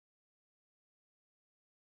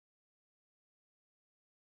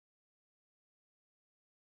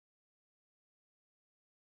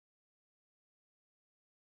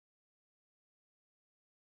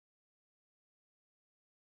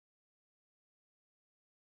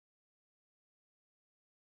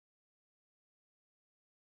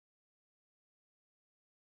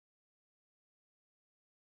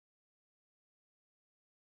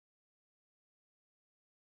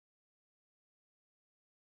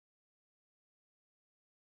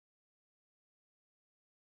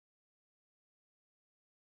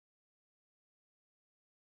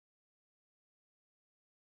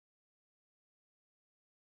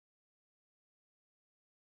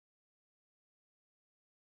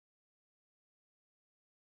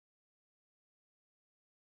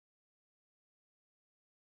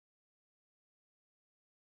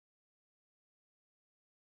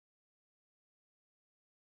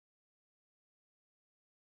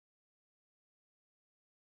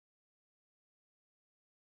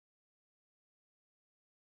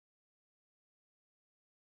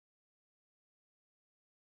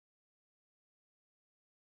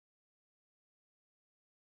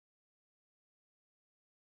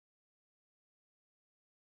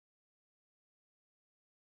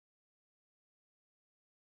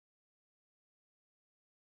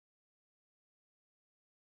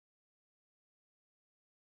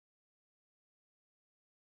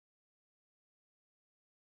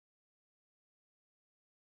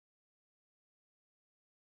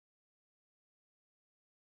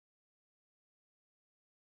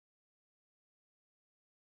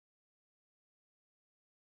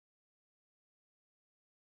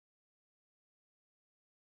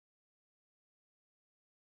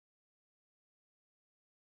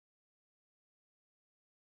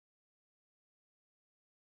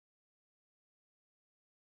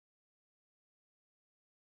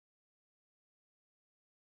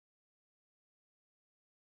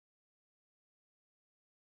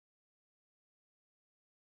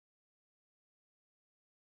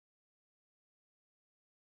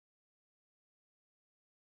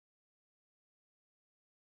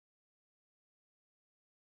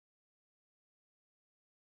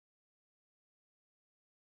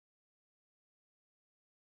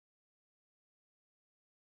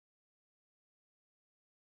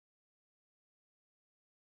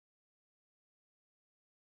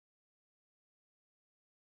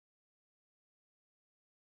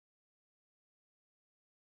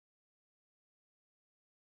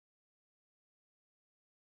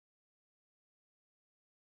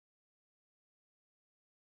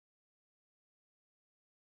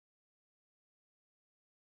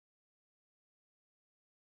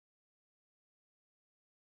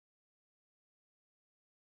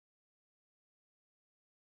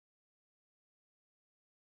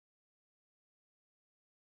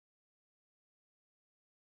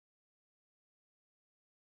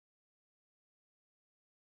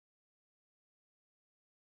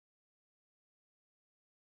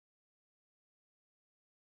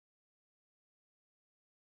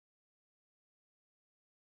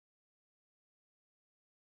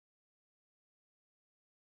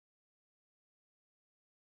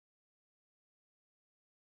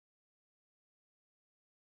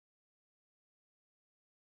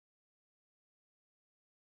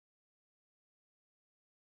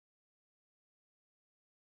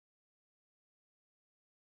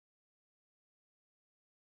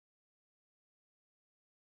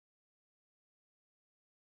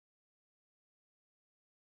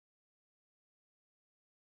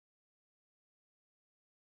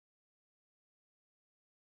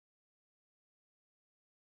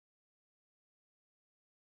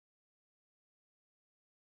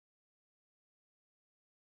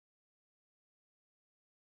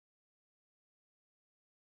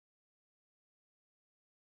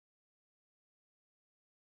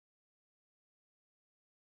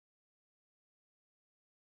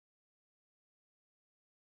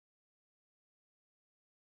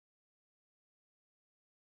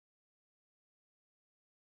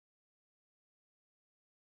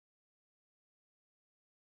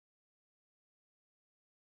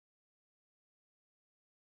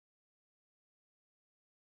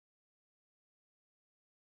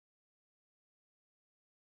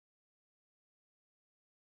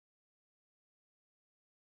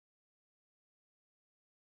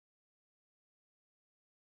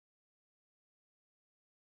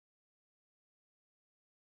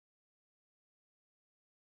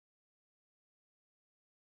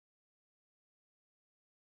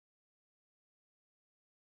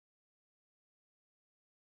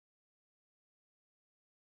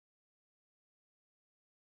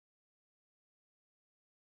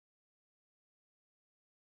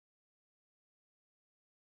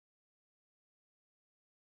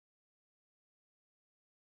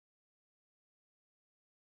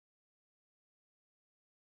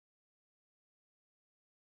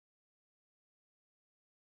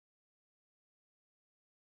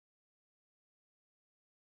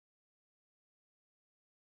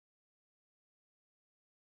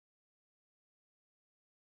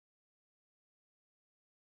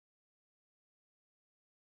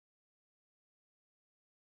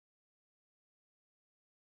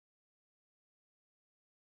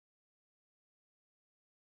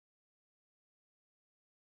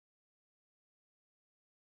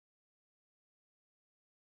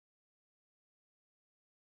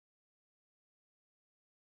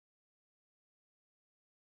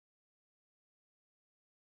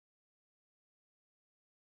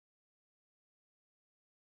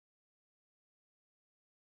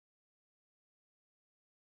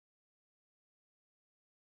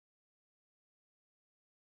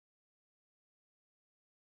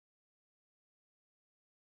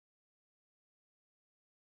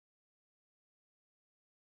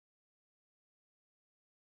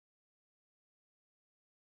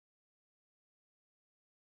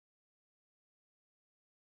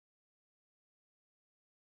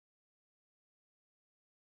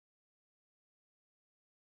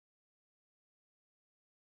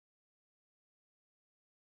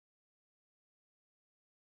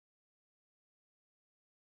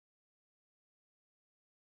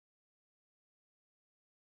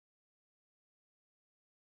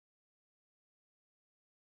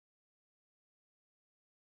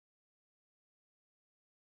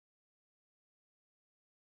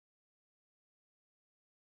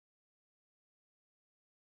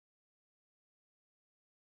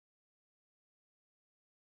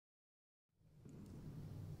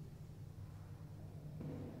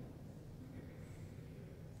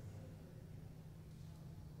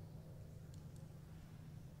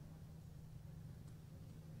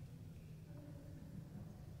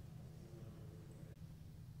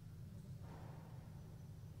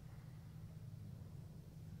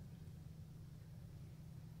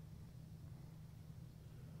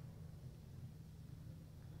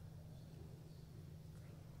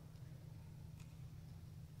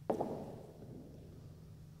Welcome,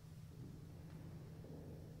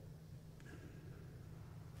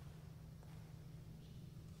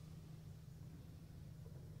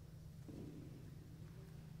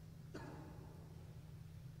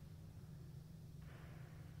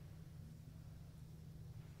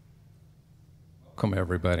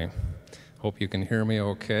 everybody. Hope you can hear me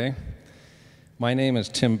okay. My name is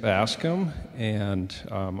Tim Bascom, and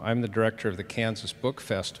I'm the director of the Kansas Book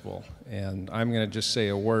Festival. And I'm going to just say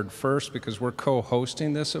a word first because we're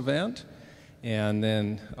co-hosting this event, and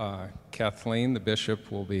then Kathleen, the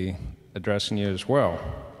bishop, will be addressing you as well.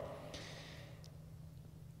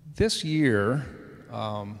 This year,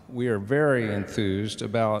 we are very enthused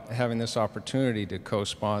about having this opportunity to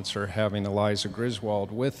co-sponsor having Eliza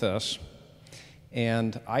Griswold with us.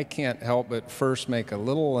 And I can't help but first make a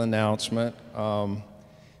little announcement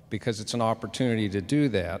because it's an opportunity to do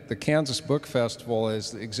that. The Kansas Book Festival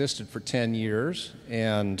has existed for 10 years,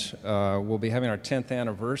 and we'll be having our 10th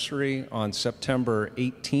anniversary on September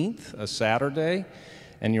 18th, a Saturday.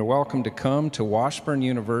 And you're welcome to come to Washburn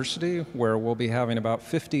University, where we'll be having about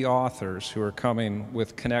 50 authors who are coming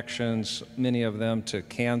with connections, many of them to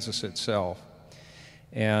Kansas itself.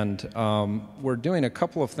 And we're doing a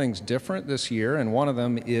couple of things different this year, and one of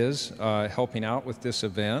them is helping out with this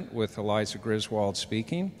event with Eliza Griswold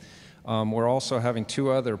speaking. We're also having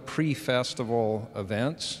two other pre-festival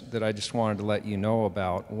events that I just wanted to let you know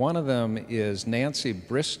about. One of them is Nancy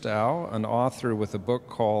Bristow, an author with a book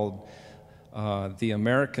called The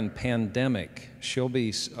American Pandemic. She'll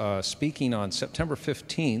be speaking on September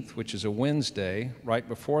 15th, which is a Wednesday, right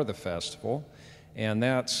before the festival. And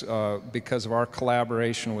that's because of our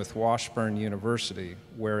collaboration with Washburn University,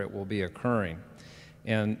 where it will be occurring.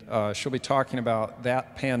 And she'll be talking about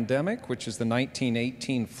that pandemic, which is the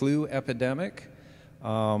 1918 flu epidemic,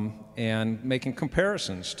 and making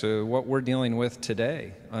comparisons to what we're dealing with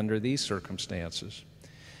today under these circumstances.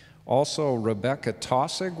 Also, Rebecca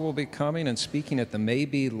Tossig will be coming and speaking at the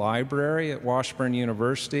Maybe Library at Washburn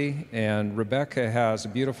University. And Rebecca has a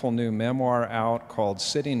beautiful new memoir out called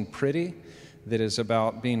Sitting Pretty, that is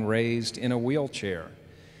about being raised in a wheelchair.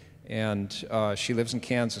 And she lives in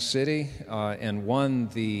Kansas City and won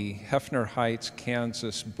the Hefner Heights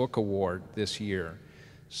Kansas Book Award this year.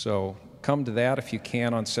 So come to that if you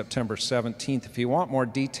can on September 17th. If you want more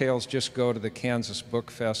details, just go to the Kansas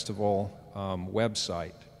Book Festival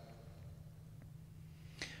website.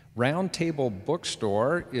 Round Table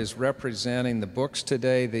Bookstore is representing the books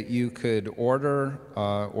today that you could order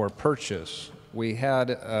or purchase. We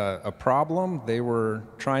had a problem. They were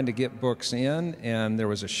trying to get books in, and there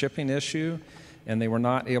was a shipping issue, and they were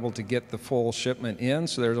not able to get the full shipment in,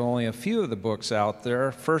 so there's only a few of the books out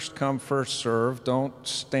there. First come, first serve. Don't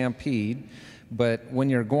stampede. But when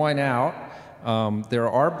you're going out, there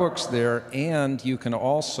are books there, and you can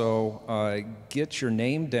also get your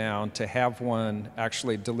name down to have one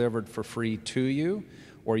actually delivered for free to you,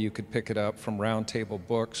 or you could pick it up from Round Table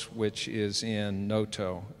Books, which is in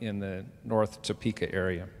Noto in the North Topeka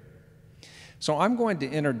area. So I'm going to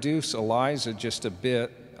introduce Eliza just a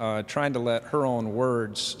bit, trying to let her own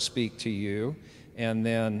words speak to you, and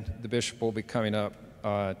then the bishop will be coming up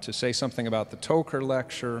to say something about the Tocher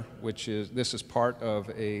Lecture, which is, this is part of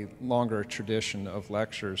a longer tradition of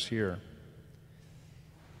lectures here.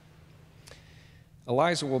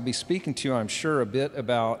 Eliza will be speaking to you, I'm sure, a bit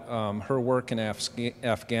about her work in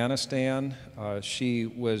Afghanistan. She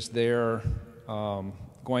was there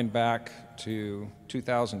going back to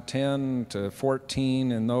 2010 to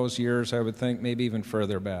 14, in those years, I would think, maybe even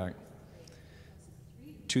further back.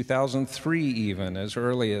 2003 even, as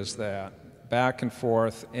early as that, back and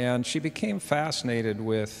forth. And she became fascinated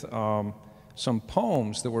with some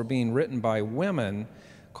poems that were being written by women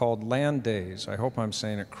called land days. I hope I'm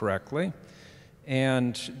saying it correctly.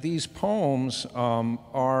 And these poems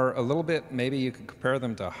are a little bit, maybe you could compare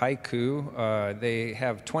them to haiku. They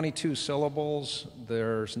have 22 syllables.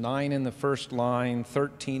 There's 9 in the first line,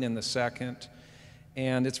 13 in the second.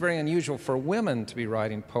 And it's very unusual for women to be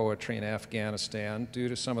writing poetry in Afghanistan due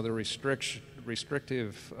to some of the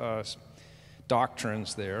restrictive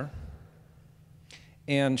doctrines there.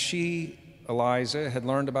 And she, Eliza, had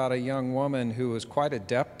learned about a young woman who was quite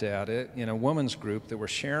adept at it in a women's group that were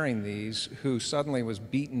sharing these, who suddenly was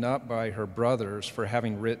beaten up by her brothers for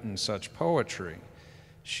having written such poetry.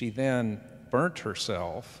 She then burnt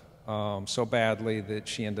herself so badly that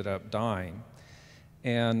she ended up dying.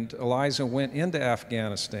 And Eliza went into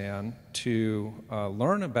Afghanistan to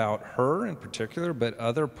learn about her in particular, but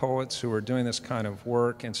other poets who were doing this kind of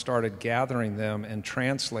work, and started gathering them and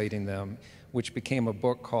translating them which became a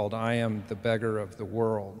book called I Am the Beggar of the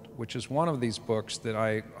World, which is one of these books that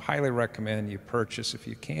I highly recommend you purchase if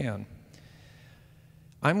you can.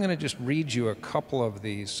 I'm going to just read you a couple of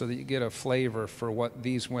these so that you get a flavor for what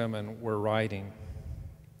these women were writing.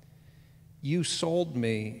 You sold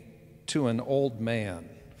me to an old man,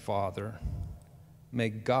 Father. May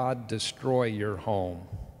God destroy your home.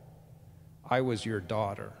 I was your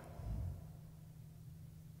daughter.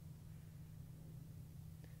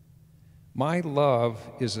 My love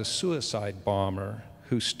is a suicide bomber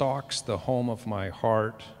who stalks the home of my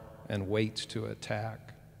heart and waits to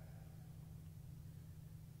attack.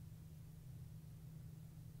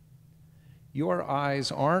 Your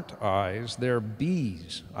eyes aren't eyes, they're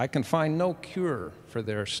bees. I can find no cure for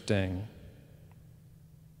their sting.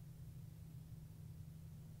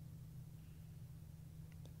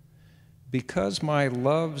 Because my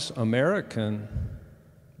love's American,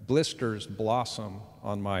 blisters blossom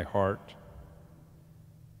on my heart.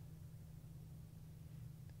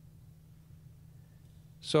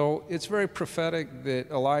 So it's very prophetic that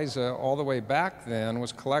Eliza, all the way back then,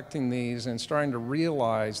 was collecting these and starting to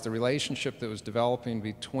realize the relationship that was developing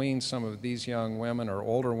between some of these young women or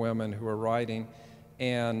older women who were writing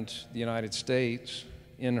and the United States.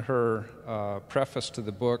 In her preface to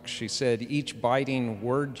the book, she said each biting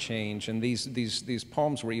word change, and these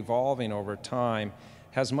poems were evolving over time,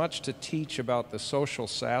 has much to teach about the social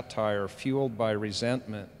satire fueled by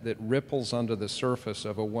resentment that ripples under the surface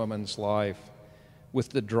of a woman's life.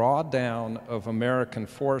 With the drawdown of American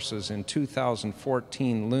forces in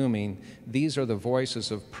 2014 looming, these are the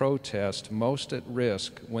voices of protest most at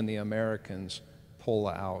risk when the Americans pull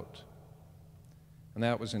out. And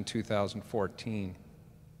that was in 2014.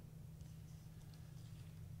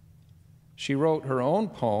 She wrote her own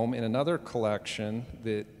poem in another collection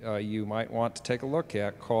that you might want to take a look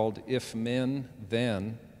at called If Men,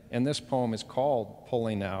 Then, and this poem is called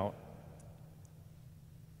Pulling Out.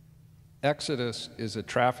 Exodus is a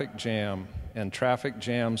traffic jam, and traffic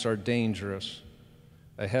jams are dangerous.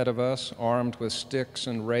 Ahead of us, armed with sticks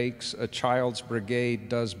and rakes, a child's brigade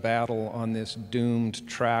does battle on this doomed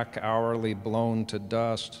track hourly blown to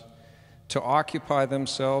dust. To occupy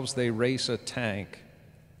themselves, they race a tank.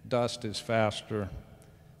 Dust is faster.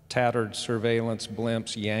 Tattered surveillance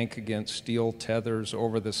blimps yank against steel tethers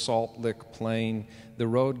over the salt lick plain. The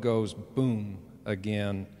road goes boom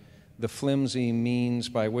again. The flimsy means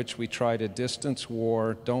by which we try to distance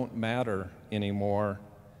war don't matter anymore.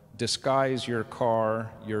 Disguise your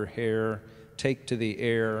car, your hair, take to the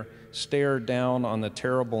air, stare down on the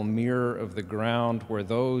terrible mirror of the ground where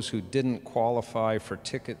those who didn't qualify for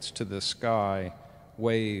tickets to the sky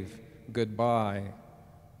wave goodbye,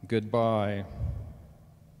 goodbye.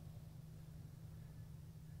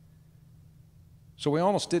 So we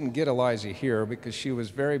almost didn't get Eliza here because she was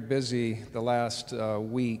very busy the last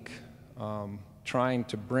week trying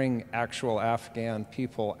to bring actual Afghan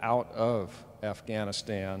people out of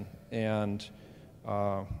Afghanistan, and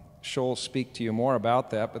she'll speak to you more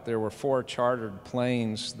about that, but there were 4 chartered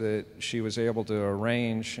planes that she was able to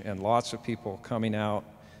arrange and lots of people coming out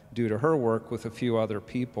due to her work with a few other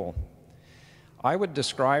people. I would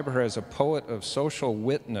describe her as a poet of social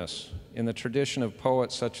witness in the tradition of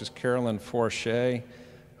poets such as Carolyn Forche,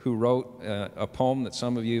 who wrote a poem that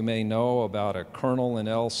some of you may know about a colonel in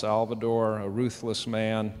El Salvador, a ruthless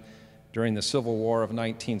man during the Civil War of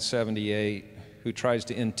 1978, who tries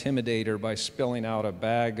to intimidate her by spilling out a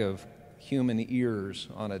bag of human ears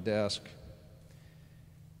on a desk.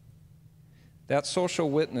 That social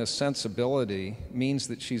witness sensibility means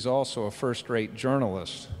that she's also a first-rate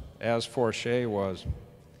journalist, as Forche was.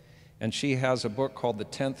 And she has a book called The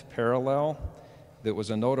 10th Parallel that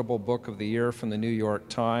was a notable book of the year from the New York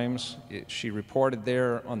Times. She reported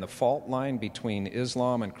there on the fault line between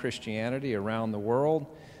Islam and Christianity around the world.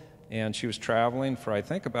 And she was traveling for, I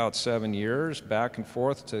think, about 7 years, back and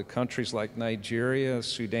forth to countries like Nigeria,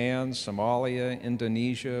 Sudan, Somalia,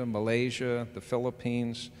 Indonesia, Malaysia, the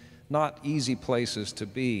Philippines. Not easy places to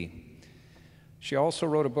be. She also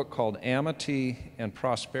wrote a book called Amity and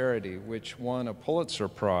Prosperity, which won a Pulitzer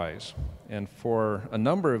Prize, and for a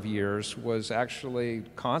number of years was actually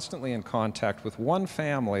constantly in contact with one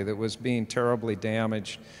family that was being terribly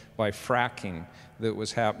damaged by fracking that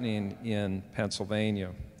was happening in Pennsylvania.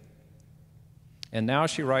 And now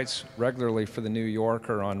she writes regularly for The New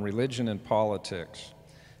Yorker on religion and politics,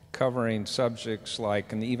 covering subjects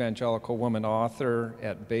like an evangelical woman author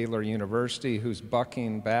at Baylor University who's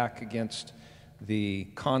bucking back against the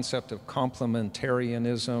concept of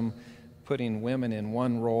complementarianism, putting women in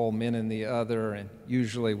one role, men in the other, and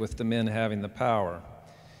usually with the men having the power.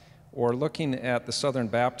 or looking at the Southern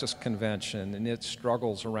Baptist Convention and its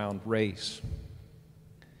struggles around race.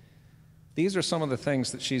 These are some of the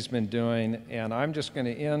things that she's been doing, and I'm just going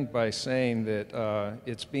to end by saying that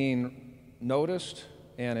it's being noticed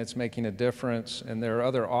and it's making a difference, and there are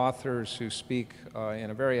other authors who speak in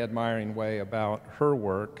a very admiring way about her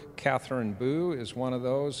work. Catherine Boo is one of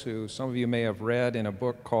those who some of you may have read in a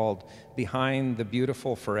book called Behind the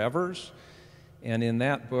Beautiful Forevers. And in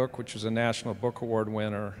that book, which was a National Book Award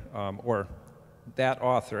winner, that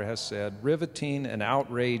author has said, riveting and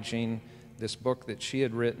outraging, this book that she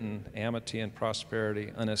had written, Amity and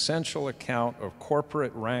Prosperity, an essential account of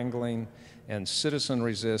corporate wrangling and citizen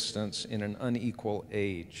resistance in an unequal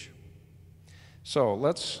age. So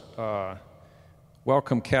let's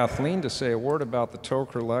welcome Kathleen to say a word about the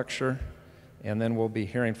Tocher Lecture, and then we'll be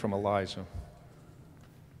hearing from Eliza.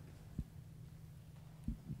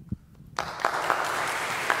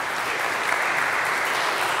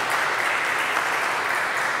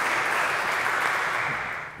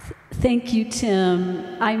 Thank you,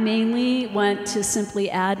 Tim. I mainly want to simply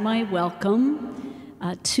add my welcome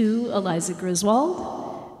to Eliza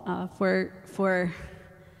Griswold for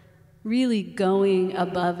really going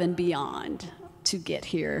above and beyond to get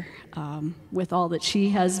here with all that she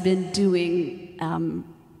has been doing.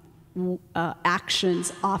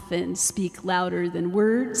 Actions often speak louder than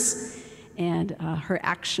words, and her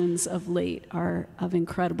actions of late are of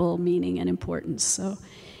incredible meaning and importance. So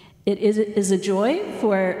it is a joy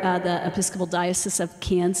for the Episcopal Diocese of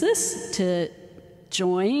Kansas to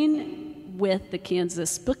join with the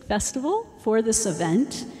Kansas Book Festival for this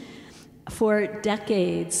event. For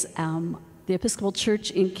decades, the Episcopal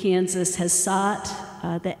Church in Kansas has sought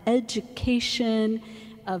the education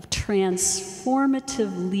of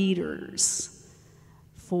transformative leaders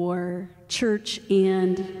for church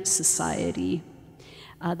and society.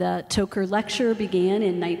 The Tocher Lecture began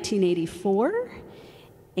in 1984,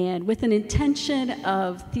 and with an intention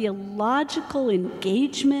of theological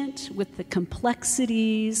engagement with the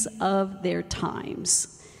complexities of their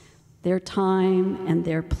times, their time and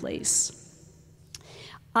their place.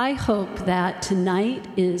 I hope that tonight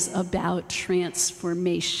is about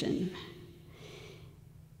transformation.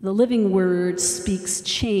 The living word speaks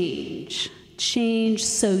change, change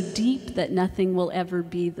so deep that nothing will ever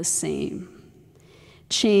be the same.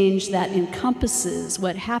 Change that encompasses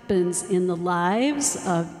what happens in the lives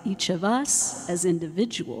of each of us as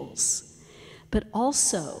individuals, but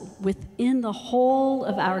also within the whole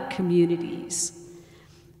of our communities.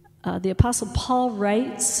 The Apostle Paul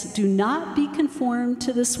writes, "Do not be conformed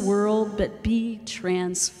to this world, but be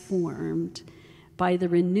transformed by the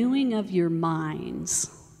renewing of your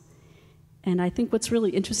minds." And I think what's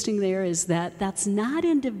really interesting there is that that's not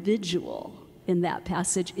individual in that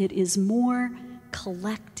passage. It is more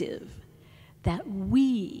collective, that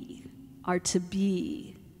we are to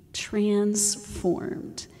be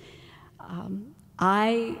transformed.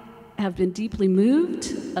 I have been deeply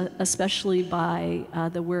moved, especially by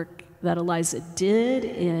the work that Eliza did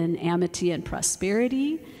in Amity and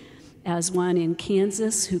Prosperity, as one in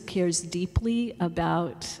Kansas who cares deeply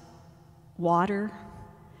about water,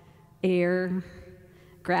 air,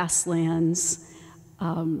 grasslands.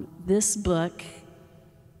 This book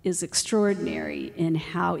is extraordinary in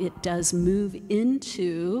how it does move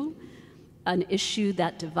into an issue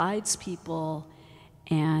that divides people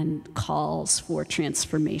and calls for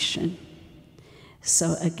transformation.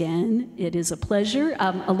 So again, it is a pleasure.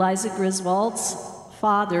 Eliza Griswold's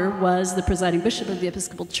father was the presiding bishop of the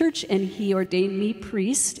Episcopal Church, and he ordained me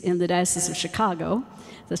priest in the Diocese of Chicago.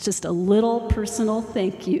 That's just a little personal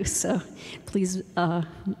thank you, so please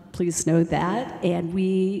know that. And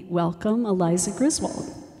we welcome Eliza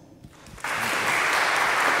Griswold.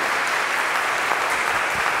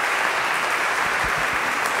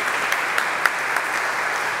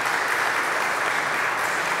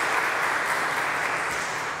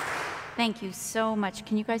 Thank you so much.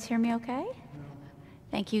 Can you guys hear me okay?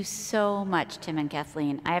 Thank you so much, Tim and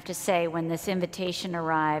Kathleen. I have to say, when this invitation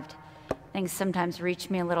arrived, things sometimes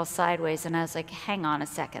reach me a little sideways, and I was like, hang on a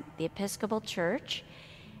second. The Episcopal Church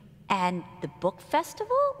and the book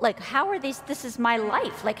festival? Like, how are these, this is my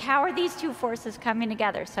life. Like, how are these two forces coming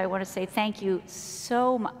together? So I want to say thank you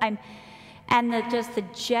so much. And just the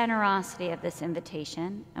generosity of this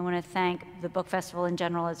invitation. I want to thank the book festival in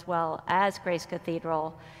general, as well as Grace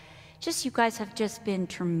Cathedral. Just, you guys have just been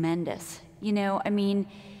tremendous. You know, I mean,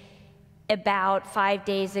 about 5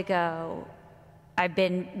 days ago, I've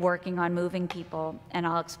been working on moving people, and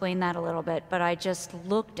I'll explain that a little bit, but I just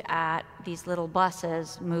looked at these little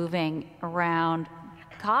buses moving around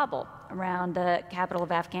Kabul, around the capital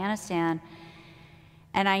of Afghanistan,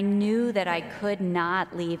 And I knew that I could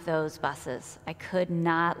not leave those buses. I could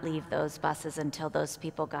not leave those buses until those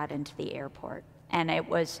people got into the airport. And it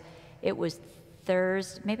was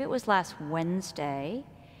Thursday, maybe it was last Wednesday.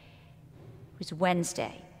 It was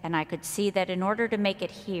Wednesday. And I could see that in order to make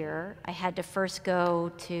it here, I had to first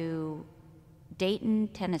go to Dayton,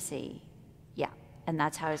 Tennessee. Yeah, and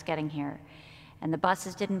that's how I was getting here. And the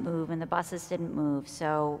buses didn't move, and the buses didn't move.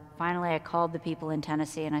 So finally I called the people in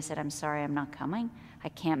Tennessee and I said, I'm sorry, I'm not coming. I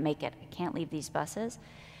can't make it. I can't leave these buses.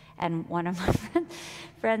 And one of my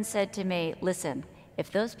friends said to me, listen,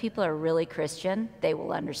 if those people are really Christian, they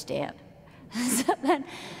will understand. So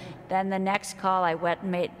then the next call, I went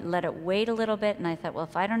and let it wait a little bit, and I thought, well,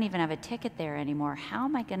 if I don't even have a ticket there anymore, how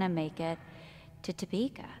am I going to make it to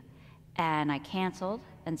Topeka? And I canceled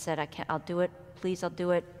and said, I'll do it, please, I'll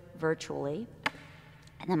do it virtually.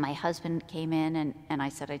 And then my husband came in, and I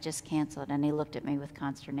said, I just canceled. And he looked at me with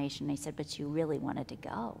consternation. He said, but you really wanted to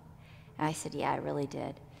go. And I said, yeah, I really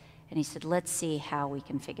did. And he said, let's see how we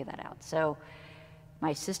can figure that out. So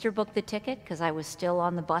my sister booked the ticket because I was still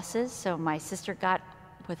on the buses. So my sister got,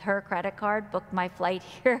 with her credit card, booked my flight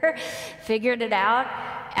here, figured it out,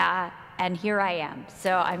 and here I am.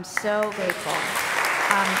 So I'm so grateful.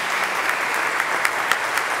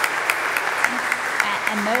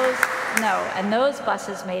 And those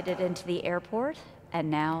buses made it into the airport, and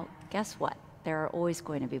now, guess what? There are always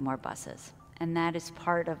going to be more buses. And that is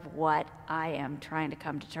part of what I am trying to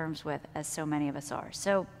come to terms with, as so many of us are.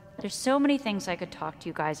 So there's so many things I could talk to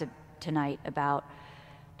you guys tonight about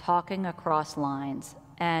talking across lines.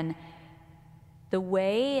 And the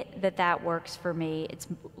way that works for me, it's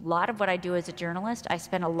a lot of what I do as a journalist. I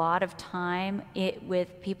spend a lot of time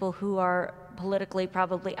with people who are politically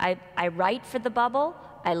probably, I write for the bubble,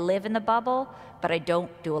 I live in the bubble, but I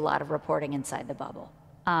don't do a lot of reporting inside the bubble.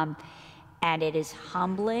 And it is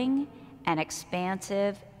humbling and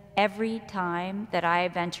expansive every time that I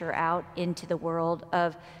venture out into the world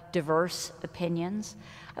of diverse opinions.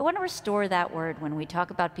 I want to restore that word when we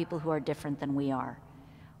talk about people who are different than we are.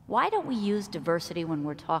 Why don't we use diversity when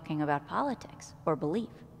we're talking about politics or belief?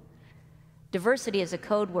 Diversity is a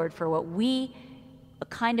code word for a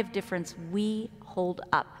kind of difference we hold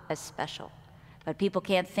up as special. But people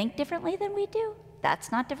can't think differently than we do.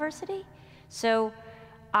 That's not diversity. So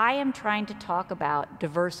I am trying to talk about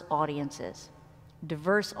diverse audiences.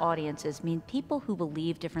 Diverse audiences mean people who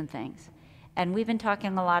believe different things. And we've been talking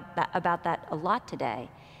about that a lot today.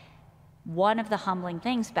 One of the humbling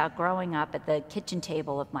things about growing up at the kitchen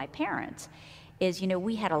table of my parents is,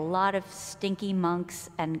 we had a lot of stinky monks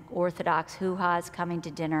and Orthodox hoo-has coming to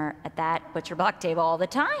dinner at that butcher block table all the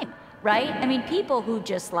time, right? I mean, people who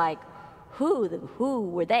just like, who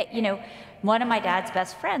were they? One of my dad's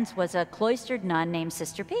best friends was a cloistered nun named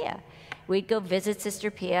Sister Pia. We'd go visit Sister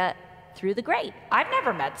Pia through the grate. I've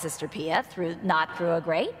never met Sister Pia not through a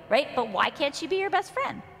grate, right? But why can't she be your best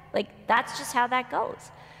friend? Like, that's just how that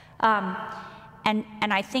goes. And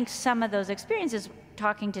I think some of those experiences,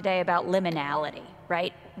 talking today about liminality,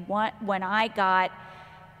 right? When I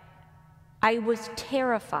was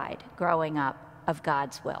terrified growing up of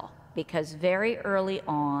God's will, because very early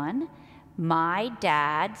on, my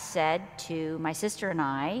dad said to my sister and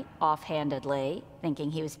I, offhandedly, thinking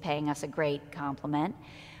he was paying us a great compliment,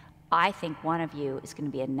 I think one of you is going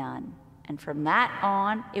to be a nun. And from that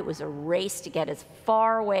on, it was a race to get as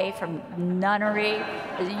far away from nunnery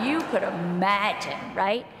as you could imagine,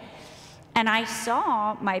 right? And I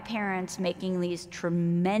saw my parents making these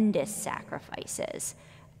tremendous sacrifices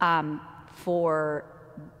for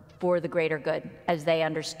the greater good as they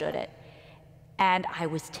understood it. And I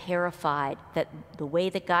was terrified that the way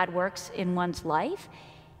that God works in one's life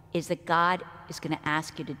is that God is going to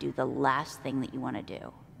ask you to do the last thing that you want to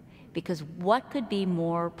do. Because what could be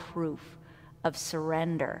more proof of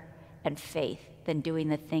surrender and faith than doing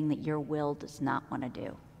the thing that your will does not want to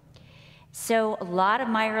do? So a lot of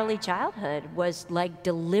my early childhood was like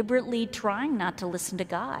deliberately trying not to listen to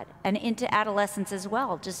God, and into adolescence as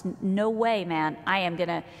well. Just no way, man, I am going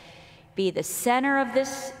to be the center of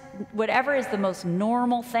this. Whatever is the most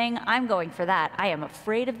normal thing, I'm going for that. I am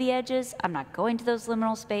afraid of the edges. I'm not going to those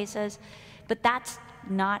liminal spaces. But that's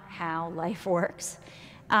not how life works.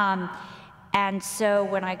 And so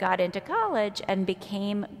when I got into college and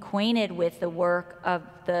became acquainted with the work of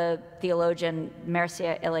the theologian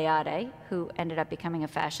Mircea Eliade, who ended up becoming a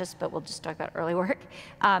fascist, but we'll just talk about early work,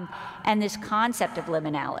 and this concept of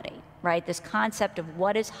liminality, right? This concept of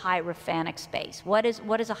what is hierophanic space? What is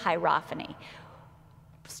a hierophany?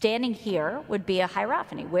 Standing here would be a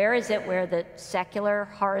hierophany. Where is it where the secular,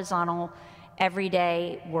 horizontal,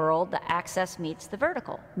 everyday world, the access meets the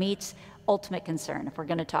vertical, meets ultimate concern, if we're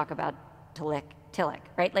going to talk about Tocher Tillich,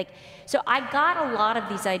 right? Like, so I got a lot of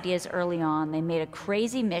these ideas early on. They made a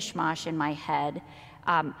crazy mishmash in my head.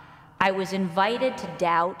 I was invited to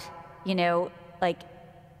doubt, you know, like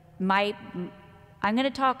I'm going to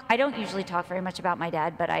talk, I don't usually talk very much about my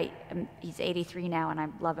dad, but he's 83 now and I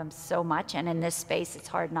love him so much. And in this space, it's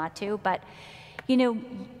hard not to. But, you know,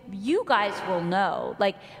 you guys will know,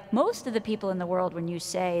 like most of the people in the world, when you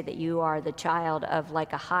say that you are the child of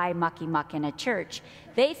like a high mucky muck in a church,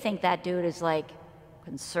 they think that dude is like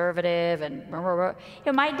conservative and blah, blah, blah. You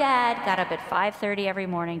know, my dad got up at 5:30 every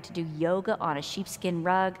morning to do yoga on a sheepskin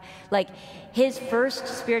rug. Like his first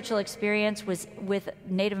spiritual experience was with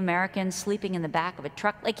Native Americans sleeping in the back of a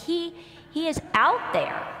truck. Like he is out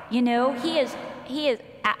there, you know. He is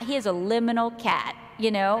a liminal cat, you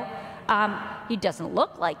know. He doesn't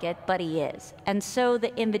look like it, but he is. And so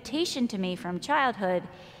the invitation to me from childhood,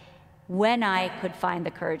 when I could find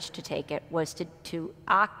the courage to take it, was to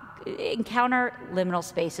encounter liminal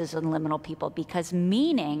spaces and liminal people, because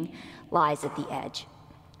meaning lies at the edge.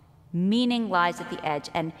 Meaning lies at the edge,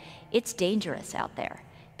 and it's dangerous out there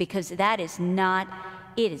because it is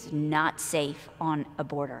not safe on a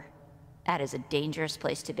border. That is a dangerous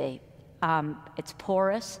place to be. It's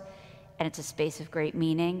porous, and it's a space of great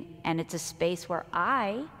meaning, and it's a space where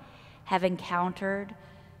I have encountered,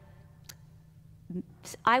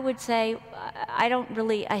 I would say,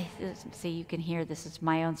 see, you can hear this is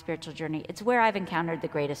my own spiritual journey. It's where I've encountered the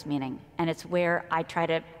greatest meaning, and it's where I try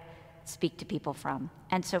to speak to people from.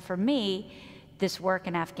 And so for me, this work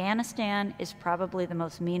in Afghanistan is probably the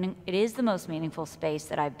most meaningful space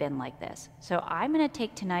that I've been like this. So I'm going to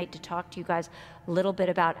take tonight to talk to you guys a little bit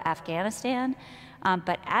about Afghanistan.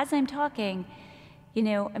 But as I'm talking, you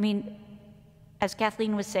know, I mean, as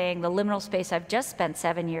Kathleen was saying, the liminal space I've just spent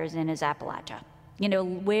 7 years in is Appalachia. You know,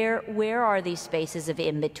 where are these spaces of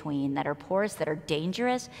in-between that are porous, that are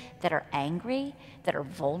dangerous, that are angry, that are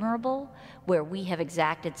vulnerable, where we have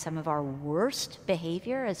exacted some of our worst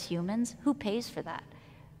behavior as humans? Who pays for that?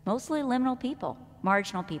 Mostly liminal people,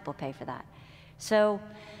 marginal people pay for that. So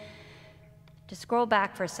to scroll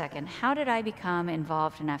back for a second, how did I become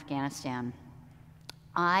involved in Afghanistan?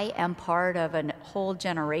 I am part of a whole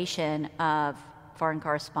generation of foreign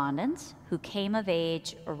correspondents who came of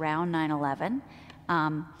age around 9/11.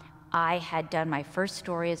 I had done my first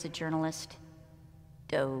story as a journalist,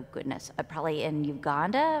 oh goodness, probably in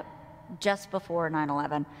Uganda just before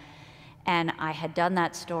 9/11. And I had done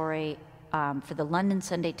that story for the London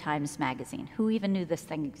Sunday Times magazine. Who even knew this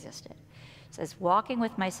thing existed? It says, walking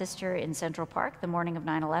with my sister in Central Park the morning of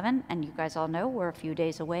 9/11, and you guys all know we're a few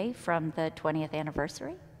days away from the 20th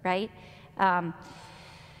anniversary, right?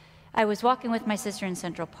 I was walking with my sister in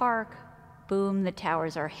Central Park, boom, the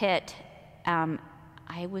towers are hit.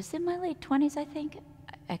 I was in my late 20s, I think.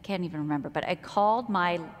 I can't even remember, but I called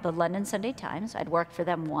the London Sunday Times. I'd worked for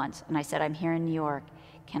them once, and I said, I'm here in New York.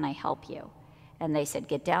 Can I help you? And they said,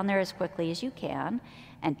 get down there as quickly as you can.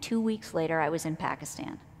 And 2 weeks later, I was in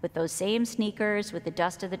Pakistan with those same sneakers, with the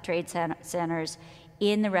dust of the trade centers,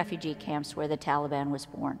 in the refugee camps where the Taliban was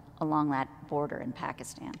born, along that border in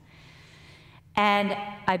Pakistan. And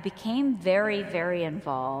I became very, very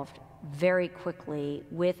involved very quickly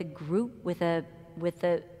with a group, with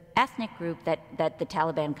the ethnic group that the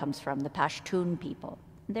Taliban comes from, the Pashtun people.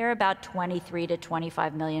 There are about 23 to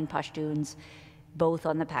 25 million Pashtuns, both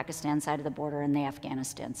on the Pakistan side of the border and the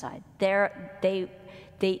Afghanistan side.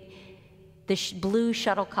 The blue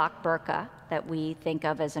shuttlecock burqa that we think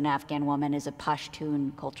of as an Afghan woman is a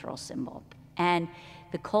Pashtun cultural symbol. And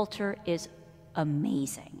the culture is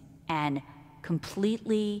amazing and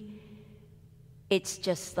completely, it's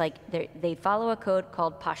just like they follow a code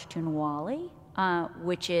called Pashtunwali,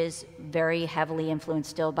 which is very heavily influenced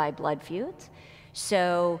still by blood feuds.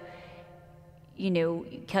 So, you know,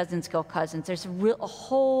 cousins kill cousins. There's a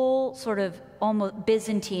whole sort of almost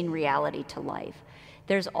Byzantine reality to life.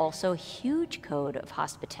 There's also a huge code of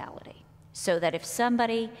hospitality, so that if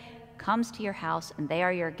somebody comes to your house and they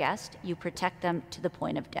are your guest, you protect them to the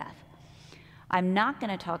point of death. I'm not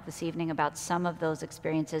going to talk this evening about some of those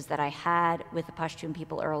experiences that I had with the Pashtun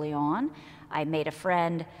people early on. I made a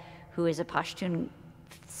friend who is a Pashtun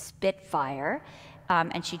Spitfire,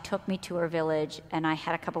 and she took me to her village, and I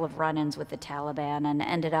had a couple of run-ins with the Taliban and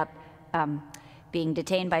ended up being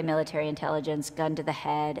detained by military intelligence, gun to the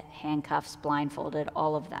head, handcuffs, blindfolded,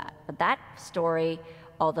 all of that. But that story,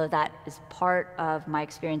 although that is part of my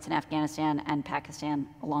experience in Afghanistan and Pakistan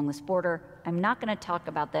along this border, I'm not going to talk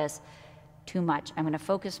about this too much. I'm going to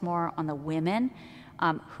focus more on the women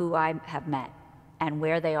who I have met and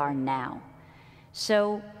where they are now.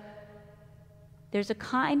 So there's a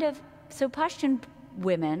kind of, so Pashtun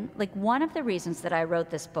women, like one of the reasons that I wrote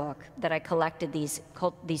this book, that I collected these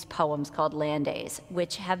poems called Landays,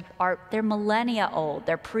 which they're millennia old,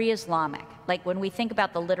 they're pre-Islamic. Like when we think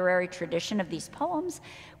about the literary tradition of these poems,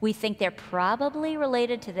 we think they're probably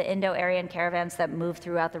related to the Indo-Aryan caravans that moved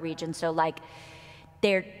throughout the region. So like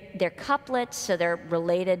they're couplets, so they're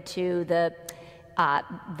related to the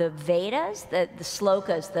Vedas, the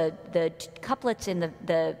slokas, the couplets in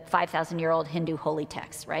the 5,000-year-old Hindu holy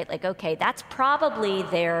texts, right? Like, okay, that's probably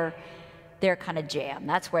their kind of jam.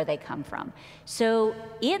 That's where they come from. So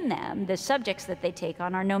in them, the subjects that they take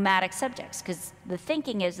on are nomadic subjects, because the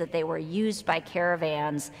thinking is that they were used by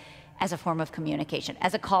caravans as a form of communication,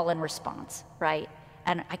 as a call and response, right?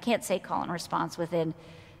 And I can't say call and response within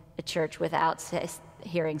a church without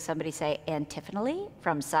hearing somebody say antiphonally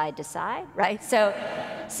from side to side, right? So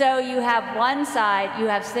you have one side, you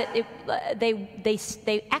have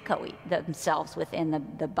they echo themselves within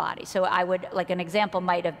the body. So I would, like an example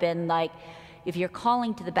might have been like, if you're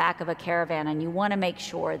calling to the back of a caravan and you want to make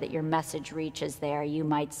sure that your message reaches there, you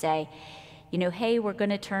might say, you know, hey, we're going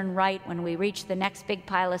to turn right when we reach the next big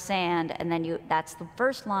pile of sand, and then that's the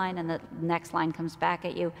first line, and the next line comes back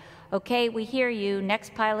at you. Okay, we hear you,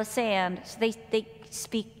 next pile of sand. So they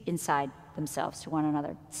speak inside themselves to one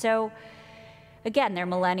another. So again, they're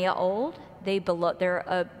millennia old. They're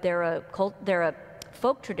a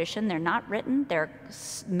folk tradition. They're not written. They're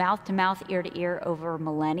mouth to mouth, ear to ear over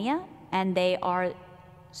millennia, and they are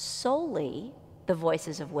solely the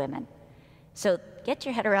voices of women. So get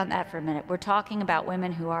your head around that for a minute. We're talking about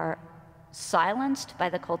women who are silenced by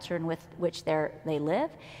the culture in which they live,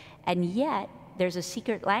 and yet there's a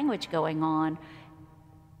secret language going on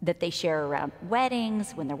that they share around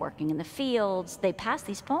weddings, when they're working in the fields. They pass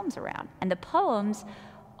these poems around, and the poems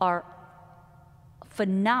are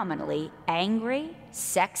phenomenally angry,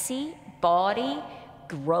 sexy, bawdy,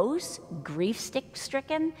 gross,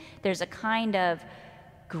 grief-stricken. There's a kind of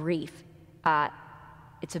grief.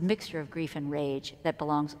 It's a mixture of grief and rage that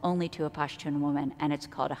belongs only to a Pashtun woman, and it's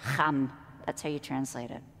called a kham. That's how you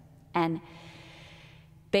translate it. And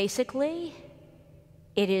basically,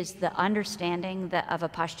 it is the understanding of a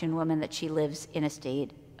Pashtun woman that she lives in a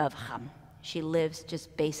state of kham. She lives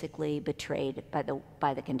just basically betrayed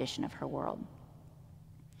by the condition of her world.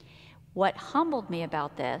 What humbled me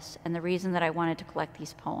about this, and the reason that I wanted to collect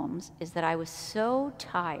these poems, is that I was so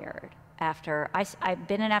tired after I've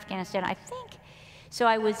been in Afghanistan, I think. So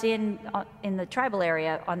I was in the tribal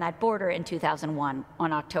area on that border in 2001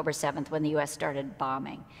 on October 7th when the U.S. started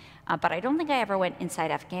bombing. But I don't think I ever went inside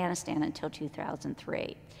Afghanistan until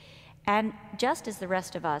 2003. And just as the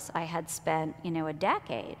rest of us, I had spent, a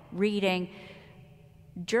decade reading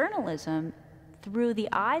journalism through the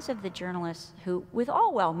eyes of the journalists who, with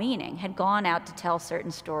all well-meaning, had gone out to tell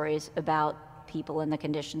certain stories about people and the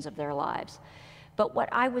conditions of their lives. But what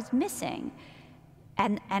I was missing,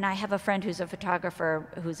 and I have a friend who's a photographer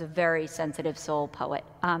who's a very sensitive soul poet,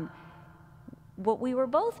 what we were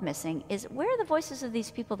both missing is where are the voices of these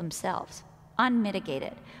people themselves,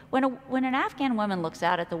 unmitigated. When an Afghan woman looks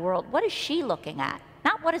out at the world, what is she looking at?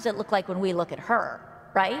 Not what does it look like when we look at her,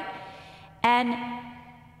 right? And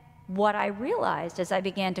what I realized as I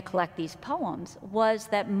began to collect these poems was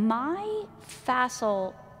that my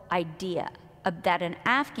facile idea that an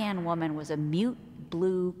Afghan woman was a mute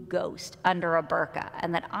blue ghost under a burqa,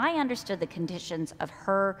 and that I understood the conditions of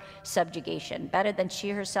her subjugation better than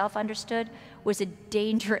she herself understood, was a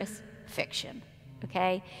dangerous fiction,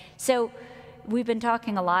 okay? So we've been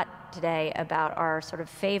talking a lot today about our sort of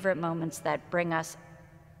favorite moments that bring us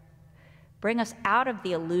out of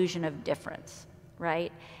the illusion of difference,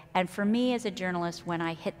 right? And for me as a journalist, when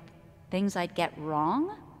I hit things I'd get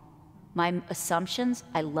wrong, my assumptions,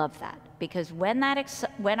 I love that. Because when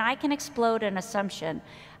I can explode an assumption,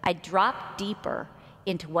 I drop deeper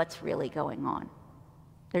into what's really going on.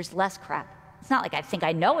 There's less crap. It's not like I think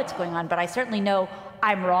I know what's going on, but I certainly know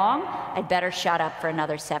I'm wrong. I'd better shut up for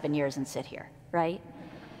another 7 years and sit here, right?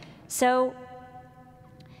 So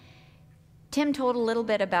Tim told a little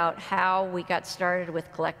bit about how we got started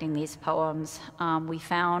with collecting these poems. We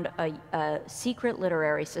found a secret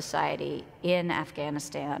literary society in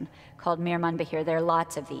Afghanistan called Mirman Bahir. There are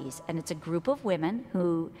lots of these, and it's a group of women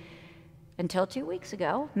who, until 2 weeks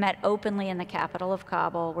ago, met openly in the capital of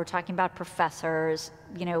Kabul. We're talking about professors,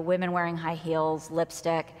 women wearing high heels,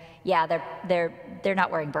 lipstick. Yeah, they're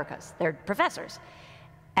not wearing burqas. They're professors.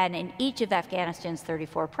 And in each of Afghanistan's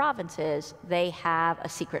 34 provinces, they have a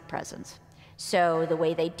secret presence. So the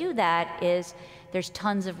way they do that is there's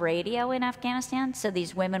tons of radio in Afghanistan, so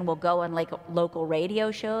these women will go on like local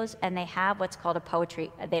radio shows, and they have what's called a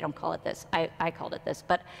poetry, they don't call it this, I called it this,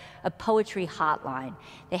 but a poetry hotline.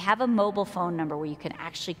 They have a mobile phone number where you can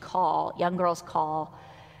actually call, young girls call,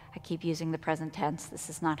 I keep using the present tense,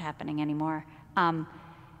 this is not happening anymore.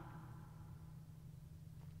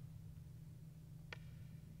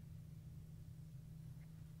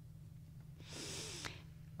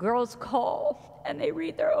 Girls call and they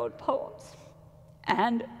read their own poems.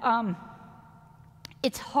 And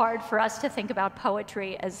it's hard for us to think about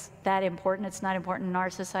poetry as that important. It's not important in our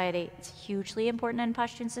society. It's hugely important in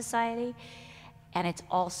Pashtun society. And it's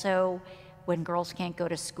also when girls can't go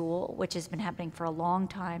to school, which has been happening for a long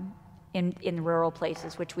time in rural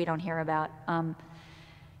places, which we don't hear about.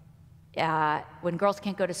 When girls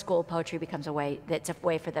can't go to school, poetry becomes a way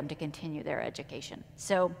for them to continue their education.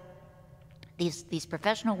 So these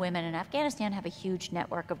professional women in Afghanistan have a huge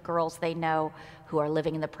network of girls they know who are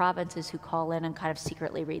living in the provinces who call in and kind of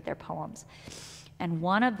secretly read their poems. And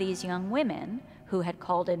one of these young women who had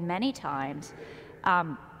called in many times,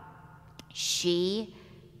 she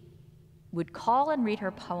would call and read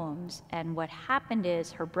her poems, and what happened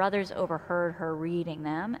is her brothers overheard her reading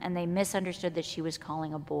them, and they misunderstood that she was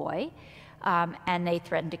calling a boy, and they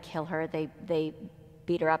threatened to kill her. They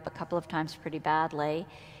beat her up a couple of times pretty badly.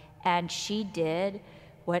 And she did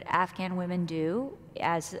what Afghan women do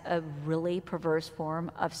as a really perverse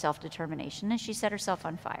form of self-determination, and she set herself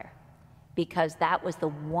on fire because that was the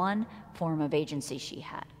one form of agency she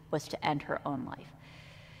had, was to end her own life.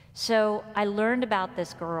 So I learned about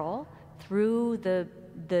this girl through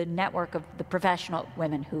the network of the professional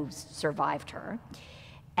women who survived her.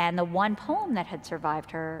 And the one poem that had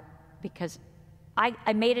survived her, because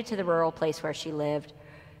I made it to the rural place where she lived,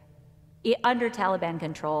 under Taliban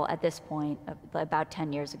control at this point, about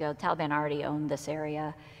 10 years ago. Taliban already owned this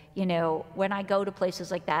area. You know, when I go to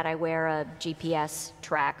places like that, I wear a GPS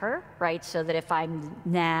tracker, right? So that if I'm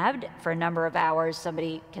nabbed for a number of hours,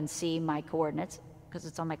 somebody can see my coordinates because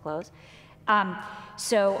it's on my clothes.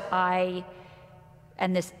 So I,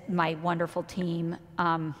 and my wonderful team,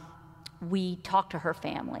 we talked to her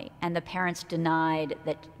family, and the parents denied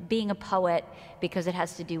that being a poet, because it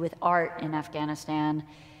has to do with art in Afghanistan,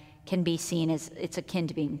 can be seen as, it's akin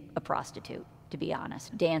to being a prostitute, to be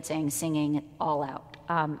honest. Dancing, singing, all out.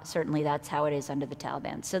 Certainly that's how it is under the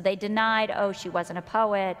Taliban. So they denied, oh, she wasn't a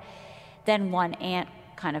poet. Then one aunt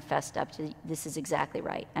kind of fessed up to, this is exactly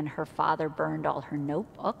right. And her father burned all her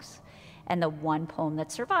notebooks. And the one poem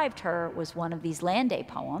that survived her was one of these Land Day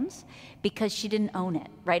poems, because she didn't own it,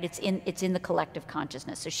 right? It's in the collective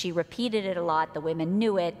consciousness. So she repeated it a lot, the women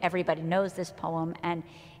knew it, everybody knows this poem, and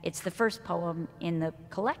it's the first poem in the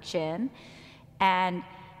collection. And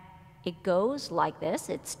it goes like this,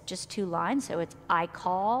 it's just 2 lines, so it's, I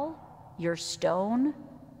call your stone,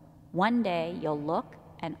 one day you'll look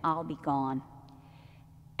and I'll be gone.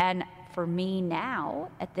 And for me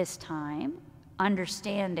now, at this time,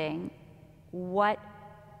 understanding what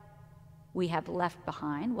we have left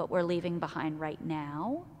behind, what we're leaving behind right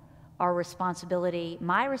now, our responsibility,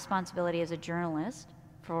 my responsibility as a journalist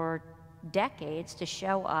for decades to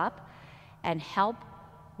show up and help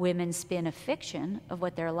women spin a fiction of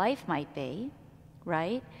what their life might be,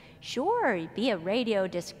 right? Sure, be a radio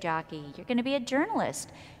disc jockey, you're gonna be a journalist.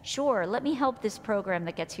 Sure, let me help this program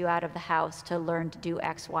that gets you out of the house to learn to do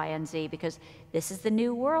X, Y, and Z, because this is the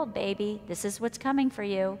new world, baby. This is what's coming for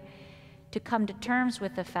you. To come to terms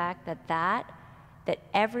with the fact that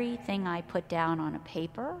everything I put down on a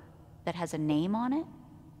paper that has a name on it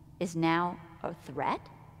is now a threat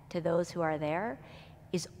to those who are there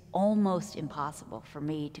is almost impossible for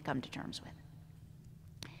me to come to terms with.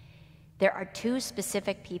 There are 2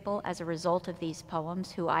 specific people as a result of these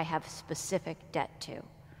poems who I have specific debt to.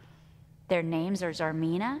 Their names are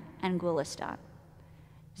Zarmina and Gulistan.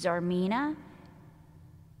 Zarmina,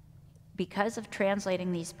 because of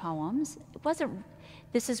translating these poems,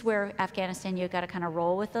 this is where Afghanistan, you gotta kind of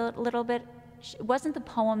roll with it a little bit. It wasn't the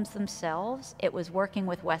poems themselves, it was working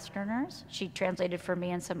with Westerners. She translated for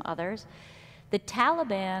me and some others. The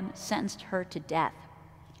Taliban sentenced her to death.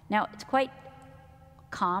 Now, it's quite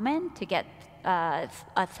common to get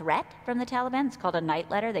a threat from the Taliban. It's called a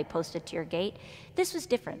night letter. They post it to your gate. This was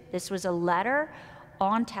different. This was a letter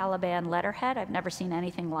on Taliban letterhead. I've never seen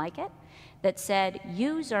anything like it, that said,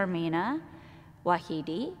 you, Zarmina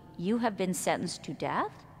Wahidi, you have been sentenced to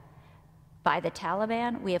death by the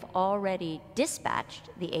Taliban. We have already dispatched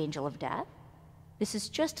the angel of death. This is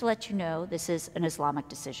just to let you know this is an Islamic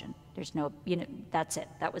decision. There's no, that's it.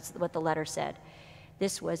 That was what the letter said.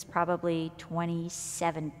 This was probably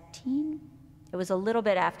 2017, It was a little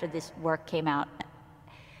bit after this work came out.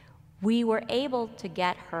 We were able to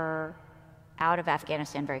get her out of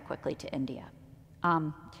Afghanistan very quickly to India.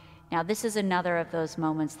 Now, this is another of those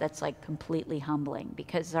moments that's like completely humbling,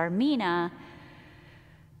 because Zarmeena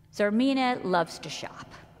loves to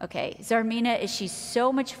shop, okay? She's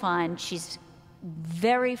so much fun. She's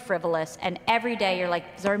very frivolous, and every day you're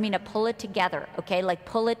like, Zarmeena, pull it together, okay? Like,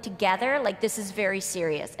 pull it together, like, this is very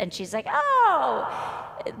serious. And she's like,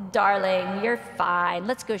 oh, darling, you're fine.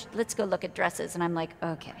 Let's go look at dresses. And I'm like,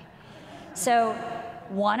 okay. So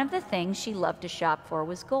one of the things she loved to shop for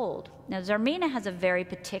was gold. Now, Zarmeena has a very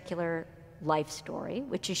particular life story,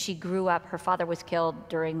 which is she grew up, her father was killed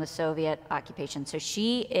during the Soviet occupation. So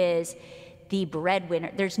she is the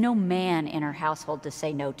breadwinner. There's no man in her household to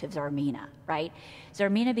say no to Zarmeena, right?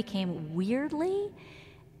 Zarmeena became weirdly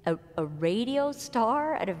a radio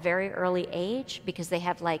star at a very early age, because they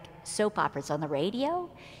have like soap operas on the radio.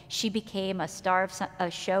 She became a star of a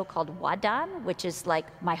show called Wadan, which is like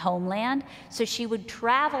My Homeland. So she would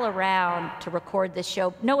travel around to record this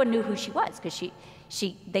show. No one knew who she was, because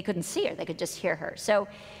they couldn't see her, they could just hear her. So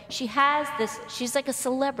she has this, she's like a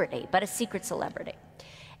celebrity, but a secret celebrity.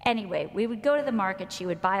 Anyway, we would go to the market, she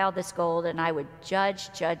would buy all this gold, and I would judge,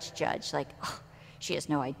 like, oh, she has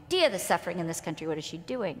no idea the suffering in this country, what is she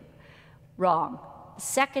doing? Wrong. The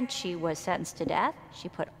second she was sentenced to death, she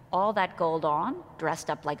put all that gold on,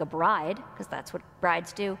 dressed up like a bride, because that's what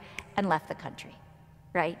brides do, and left the country,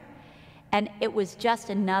 right? And it was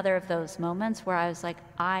just another of those moments where I was like,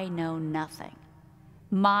 I know nothing.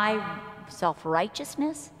 My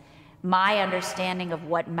self-righteousness, my understanding of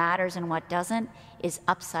what matters and what doesn't is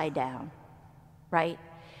upside down, right?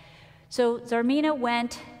 So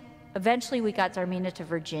Zarmeena eventually we got Zarmeena to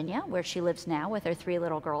Virginia, where she lives now with her 3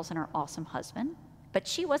 little girls and her awesome husband. But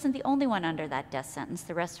she wasn't the only one under that death sentence.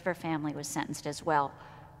 The rest of her family was sentenced as well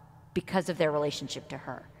because of their relationship to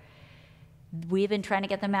her. We've been trying to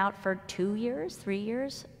get them out for 2 years, 3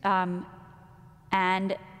 years,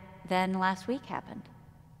 and then last week happened.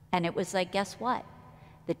 And it was like, guess what?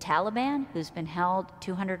 The Taliban, who's been held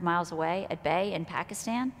 200 miles away at bay in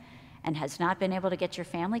Pakistan and has not been able to get your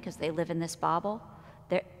family because they live in this bauble,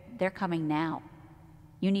 they're coming now.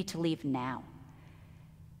 You need to leave now.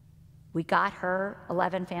 We got her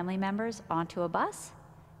 11 family members onto a bus.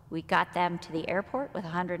 We got them to the airport with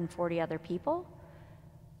 140 other people.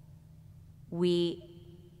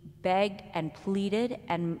 We begged and pleaded,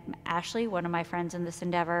 and Ashley, one of my friends in this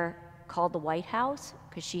endeavor, called the White House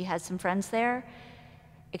because she has some friends there,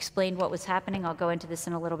 explained what was happening. I'll go into this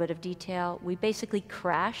in a little bit of detail. We basically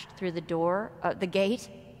crashed through the gate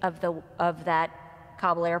of that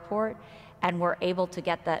Kabul airport, and were able to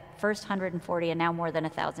get that first 140 and now more than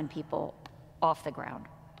 1,000 people off the ground.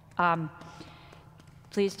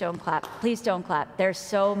 Please don't clap. Please don't clap. There's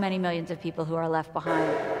so many millions of people who are left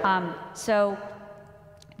behind. So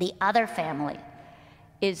the other family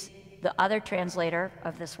is the other translator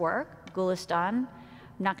of this work, Gulistan.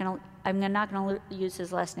 I'm not going to use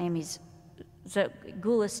his last name.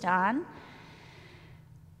 Gulistan.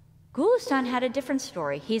 Gulistan had a different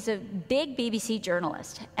story. He's a big BBC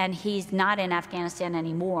journalist, and he's not in Afghanistan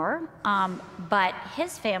anymore, but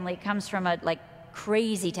his family comes from a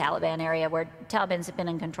crazy Taliban area where Taliban's have been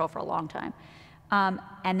in control for a long time.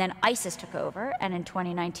 And then ISIS took over, and in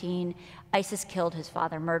 2019, ISIS killed his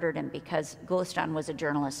father, murdered him, because Gulistan was a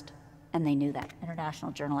journalist, and they knew that,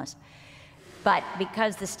 international journalist. But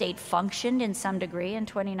because the state functioned in some degree in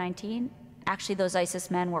 2019, actually those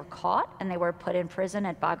ISIS men were caught, and they were put in prison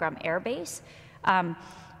at Bagram Air Base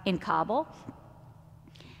in Kabul.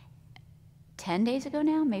 10 days ago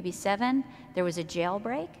now, maybe 7, there was a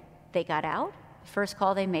jailbreak. They got out. The first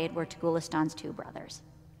call they made were to Gulistan's 2 brothers.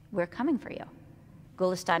 We're coming for you.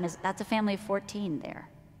 Gulistan that's a family of 14 there.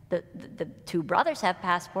 The 2 brothers have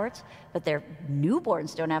passports, but their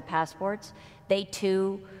newborns don't have passports.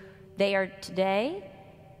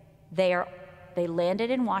 They landed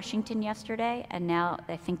in Washington yesterday, and now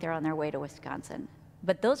I think they're on their way to Wisconsin.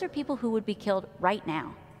 But those are people who would be killed right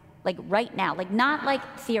now,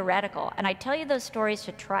 not theoretical. And I tell you those stories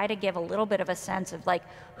to try to give a little bit of a sense of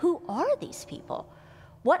who are these people?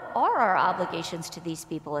 What are our obligations to these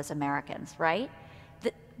people as Americans, right?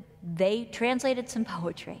 They translated some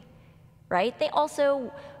poetry, right? They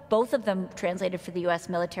also, both of them translated for the US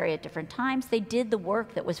military at different times. They did the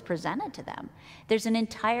work that was presented to them. There's an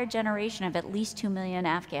entire generation of at least 2 million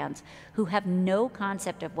Afghans who have no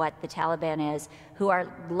concept of what the Taliban is, who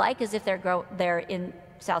are as if they're in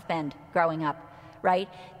South Bend growing up, right?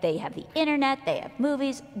 They have the internet, they have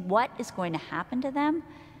movies. What is going to happen to them?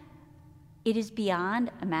 It is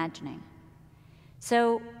beyond imagining.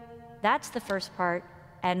 So that's the first part.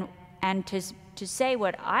 And and to say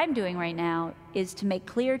what I'm doing right now is to make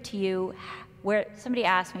clear to you where, somebody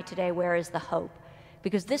asked me today, where is the hope?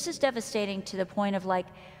 Because this is devastating to the point of like,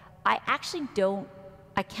 I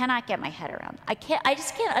cannot get my head around. I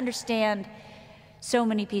just can't understand so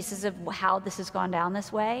many pieces of how this has gone down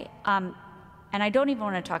this way. And I don't even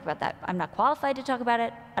want to talk about that. I'm not qualified to talk about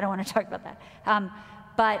it. I don't want to talk about that.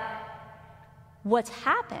 But what's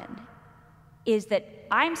happened is that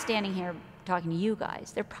I'm standing here talking to you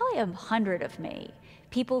guys. There are probably 100 of me,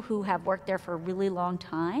 people who have worked there for a really long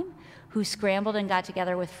time, who scrambled and got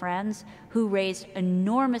together with friends, who raised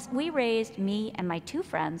me and my two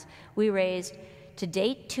friends, we raised to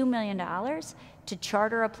date $2 million to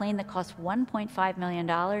charter a plane that cost $1.5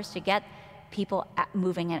 million to get people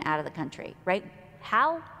moving in out of the country, right?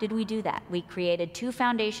 How did we do that? We created 2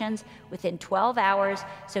 foundations within 12 hours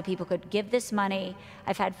so people could give this money.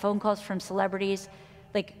 I've had phone calls from celebrities.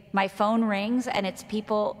 Like, my phone rings and it's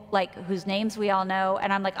people like whose names we all know,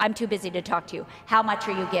 and I'm like, I'm too busy to talk to you. How much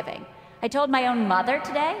are you giving? I told my own mother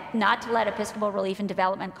today not to let Episcopal Relief and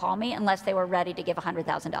Development call me unless they were ready to give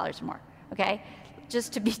 $100,000 or more, okay?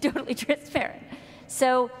 Just to be totally transparent.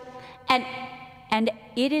 So, and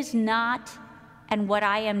it is not, and what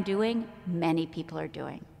I am doing, many people are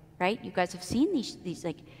doing, right? You guys have seen these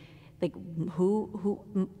like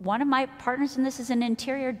one of my partners in this is an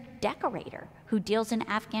interior decorator who deals in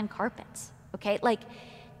Afghan carpets, okay? Like,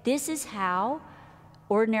 this is how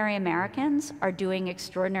ordinary Americans are doing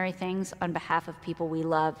extraordinary things on behalf of people we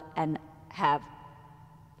love and have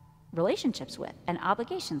relationships with and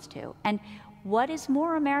obligations to. And what is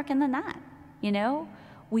more American than that? You know,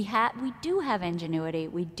 we do have ingenuity,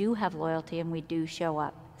 we do have loyalty, and we do show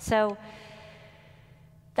up. So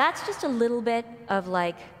that's just a little bit of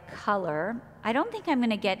like color. I don't think I'm going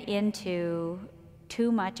to get into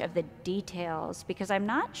too much of the details because I'm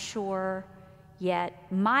not sure yet.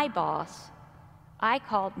 I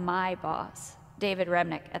called my boss, David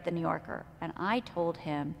Remnick at the New Yorker, and I told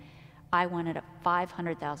him I wanted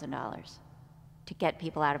 $500,000 to get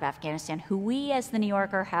people out of Afghanistan, who we as the New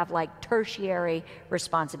Yorker have like tertiary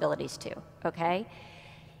responsibilities to, okay?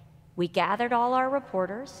 We gathered all our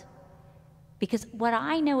reporters, because what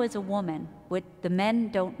I know as a woman, what the men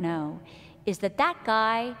don't know, is that that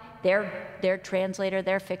guy, their translator,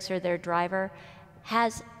 their fixer, their driver,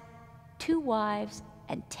 has 2 wives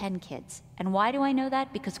and 10 kids. And why do I know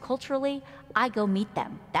that? Because culturally, I go meet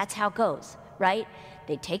them. That's how it goes, right?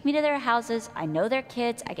 They take me to their houses, I know their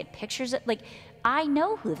kids, I get pictures of, like, I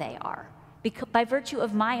know who they are by virtue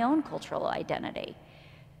of my own cultural identity.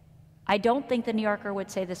 I don't think the New Yorker would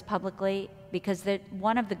say this publicly because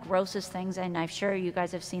one of the grossest things, and I'm sure you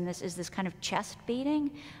guys have seen this, is this kind of chest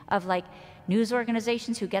beating of like news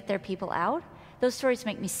organizations who get their people out. Those stories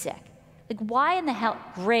make me sick. Like, why in the hell?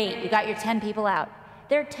 Great, you got your 10 people out.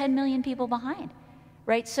 There are 10 million people behind,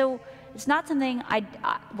 right? So it's not something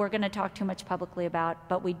we're going to talk too much publicly about,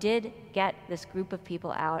 but we did get this group of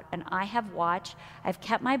people out, and I've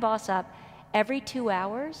kept my boss up every 2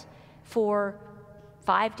 hours for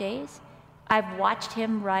 5 days. I've watched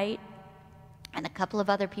him write, and a couple of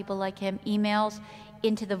other people like him, emails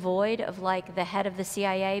into the void of like the head of the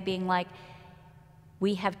CIA being like,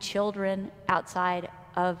 we have children outside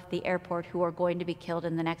of the airport who are going to be killed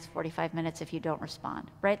in the next 45 minutes if you don't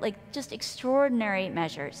respond, right? Like, just extraordinary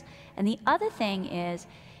measures. And the other thing is,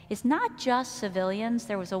 it's not just civilians.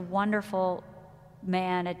 There was a wonderful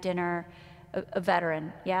man at dinner, a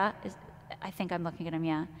veteran, yeah? I think I'm looking at him,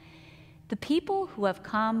 yeah. The people who have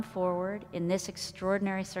come forward in this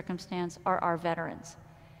extraordinary circumstance are our veterans.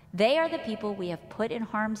 They are the people we have put in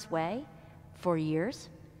harm's way for years,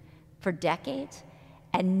 for decades,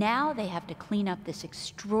 and now they have to clean up this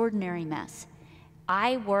extraordinary mess.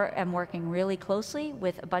 I am working really closely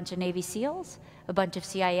with a bunch of Navy SEALs, a bunch of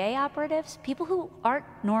CIA operatives, people who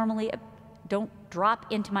don't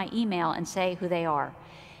drop into my email and say who they are,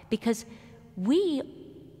 because we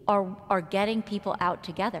are getting people out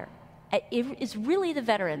together. It is really the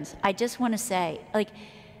veterans. I just want to say, like,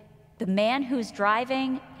 the man who's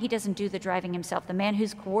driving, he doesn't do the driving himself. The man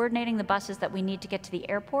who's coordinating the buses that we need to get to the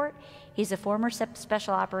airport, he's a former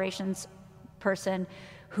special operations person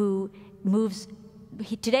who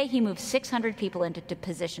today he moves 600 people into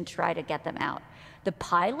position to try to get them out. The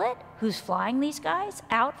pilot who's flying these guys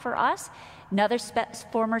out for us, another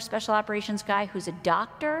former special operations guy who's a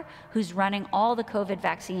doctor who's running all the COVID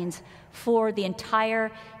vaccines for the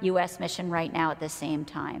entire US mission right now at the same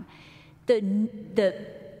time.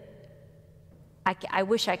 I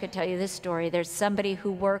wish I could tell you this story. There's somebody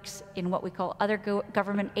who works in what we call other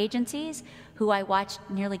government agencies who I watched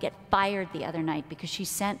nearly get fired the other night because she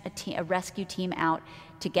sent a rescue team out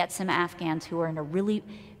to get some Afghans who are in a really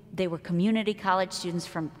they were community college students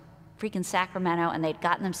from freaking Sacramento, and they'd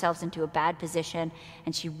gotten themselves into a bad position,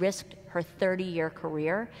 and she risked her 30-year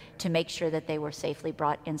career to make sure that they were safely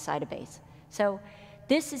brought inside a base. So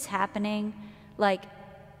this is happening like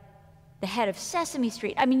the head of Sesame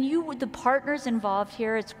Street. I mean, the partners involved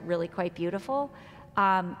here, it's really quite beautiful.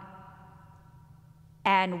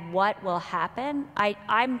 And what will happen,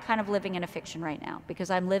 I'm kind of living in a fiction right now, because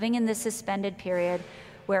I'm living in this suspended period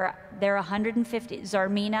where there are 150,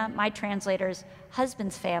 Zarmina, my translator's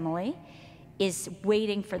husband's family, is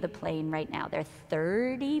waiting for the plane right now. There are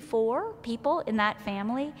 34 people in that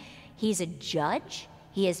family. He's a judge.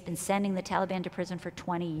 He has been sending the Taliban to prison for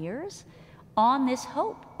 20 years on this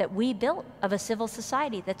hope that we built of a civil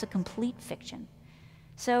society that's a complete fiction.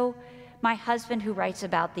 So my husband, who writes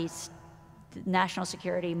about these national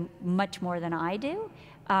security much more than I do,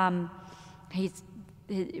 he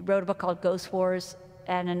wrote a book called Ghost Wars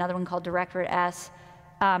and another one called Directorate S.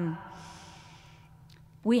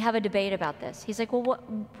 We have a debate about this. He's like, well, what,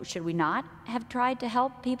 should we not have tried to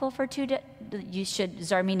help people for should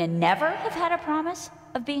Zarmina never have had a promise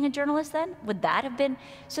of being a journalist then? Would that have been?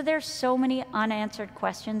 So there's so many unanswered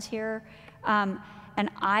questions here. And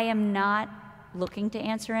I am not looking to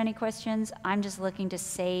answer any questions. I'm just looking to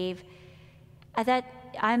save,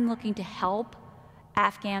 I'm looking to help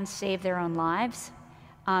Afghans save their own lives,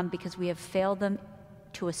 because we have failed them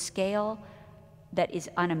to a scale that is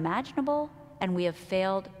unimaginable, and we have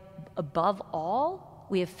failed, above all,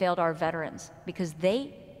 we have failed our veterans, because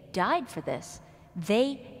they died for this.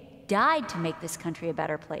 They died to make this country a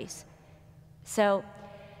better place. So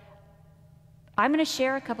I'm going to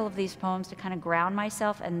share a couple of these poems to kind of ground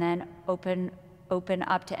myself, and then open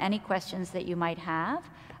up to any questions that you might have.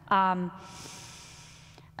 I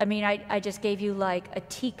mean, I just gave you like a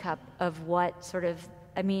teacup of what sort of,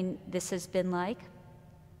 I mean, this has been like.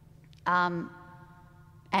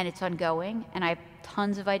 And it's ongoing, and I have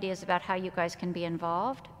tons of ideas about how you guys can be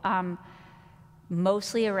involved,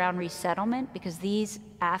 mostly around resettlement, because these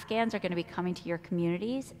Afghans are going to be coming to your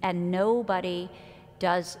communities, and nobody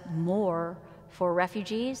does more for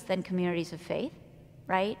refugees than communities of faith,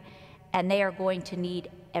 right? And they are going to need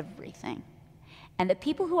everything. And the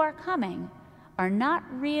people who are coming are not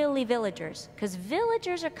really villagers, because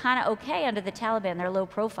villagers are kind of okay under the Taliban. They're low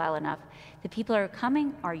profile enough. The people who are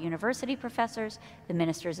coming are university professors, the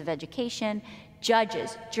ministers of education,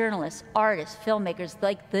 judges, journalists, artists, filmmakers,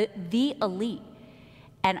 like the elite.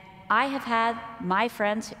 And I have had my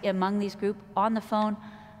friends among these group on the phone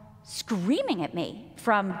screaming at me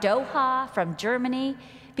from Doha, from Germany,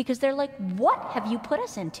 because they're like, what have you put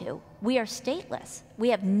us into? We are stateless. We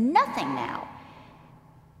have nothing now.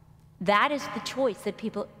 That is the choice that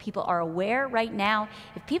people are aware right now.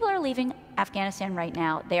 If people are leaving Afghanistan right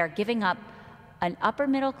now, they are giving up an upper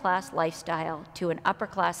middle class lifestyle to an upper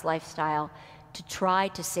class lifestyle to try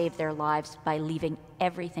to save their lives by leaving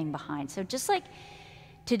everything behind. So just like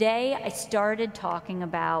today, I started talking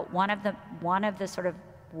about one of the sort of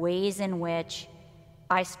ways in which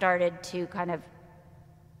I started to kind of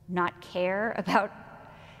not care about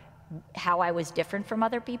how I was different from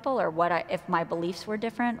other people, or if my beliefs were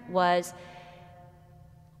different, was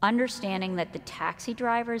understanding that the taxi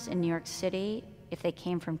drivers in New York City, if they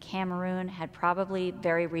came from Cameroon, had probably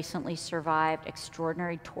very recently survived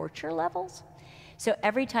extraordinary torture levels. So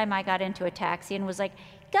every time I got into a taxi and was like,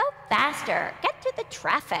 go faster, get through the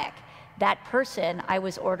traffic, that person I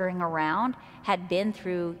was ordering around had been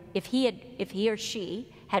through, if he or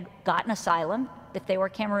she had gotten asylum, if they were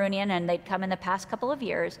Cameroonian and they'd come in the past couple of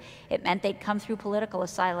years, it meant they'd come through political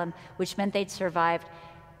asylum, which meant they'd survived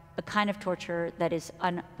a kind of torture that is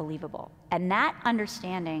unbelievable. And that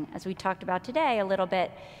understanding, as we talked about today a little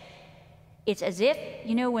bit, it's as if,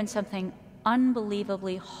 you know, when something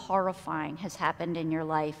unbelievably horrifying has happened in your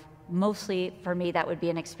life, mostly for me that would be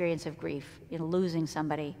an experience of grief, you know, losing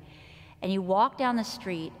somebody, and you walk down the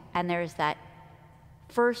street and there's that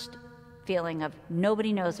first feeling of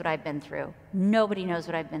nobody knows what I've been through. Nobody knows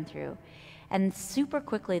what I've been through. And super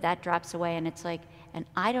quickly that drops away, and it's like, and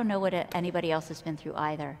I don't know what anybody else has been through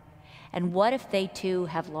either. And what if they too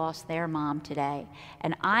have lost their mom today?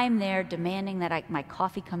 And I'm there demanding that my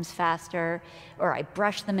coffee comes faster, or I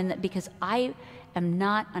brush them in because I am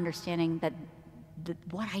not understanding that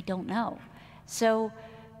what I don't know. So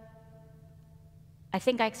I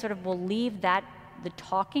think I sort of will leave the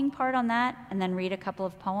talking part on that and then read a couple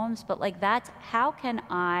of poems, but like that's, how can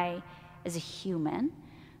I, as a human,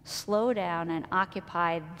 slow down and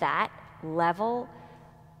occupy that level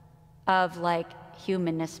of like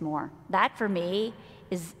humanness more? That for me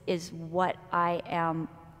is what I am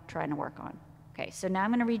trying to work on. Okay, so now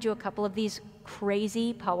I'm gonna read you a couple of these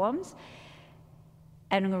crazy poems.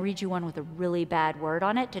 And I'm going to read you one with a really bad word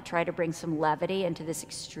on it to try to bring some levity into this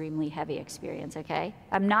extremely heavy experience, okay?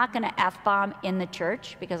 I'm not going to F-bomb in the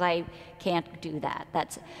church because I can't do that.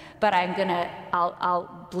 But I'm going to,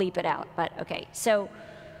 I'll bleep it out. But okay, so,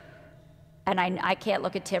 and I can't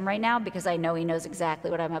look at Tim right now because I know he knows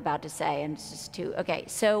exactly what I'm about to say, and it's just too, okay.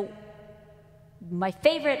 So my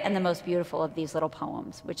favorite and the most beautiful of these little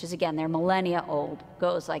poems, which is, again, they're millennia old,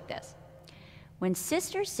 goes like this. When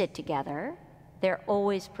sisters sit together, they're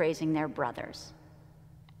always praising their brothers.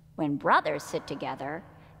 When brothers sit together,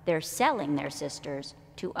 they're selling their sisters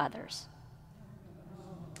to others.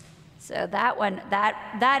 So that one,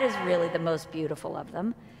 that is really the most beautiful of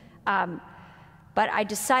them. But I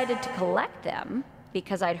decided to collect them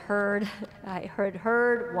because I heard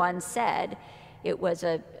one said it was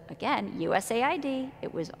again, USAID,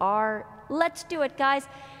 it was let's do it, guys.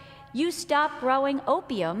 You stop growing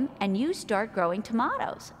opium and you start growing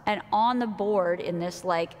tomatoes. And on the board in this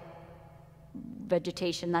like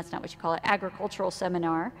vegetation, that's not what you call it, agricultural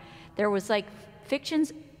seminar, there was like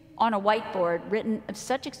fictions on a whiteboard written of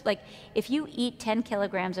such, like if you eat 10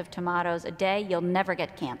 kilograms of tomatoes a day, you'll never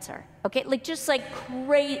get cancer. Okay, like just like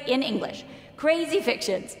in English, crazy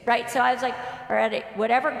fictions, right? So I was like, all right,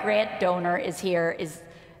 whatever grant donor is here is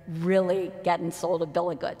really getting sold a bill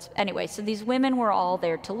of goods. Anyway, so these women were all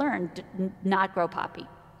there to learn to not grow poppy,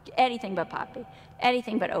 anything but poppy,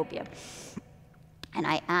 anything but opium. And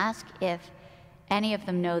I asked if any of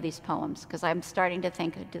them know these poems, because I'm starting to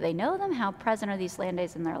think, do they know them? How present are these land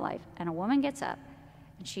days in their life? And a woman gets up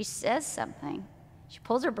and she says something. She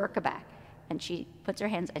pulls her burqa back and she puts her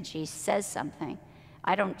hands and she says something.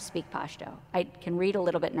 I don't speak Pashto. I can read a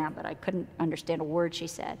little bit now, but I couldn't understand a word she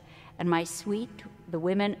said. And the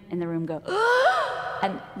women in the room go,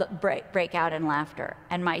 and break out in laughter.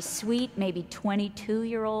 And my sweet, maybe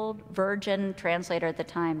 22-year-old virgin translator at the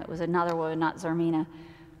time, it was another woman, not Zarmina,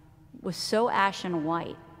 was so ashen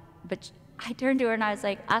white. But I turned to her and I was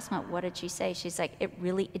like, Asma, what did she say? She's like,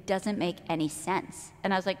 it doesn't make any sense.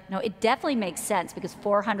 And I was like, no, it definitely makes sense because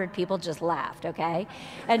 400 people just laughed, okay?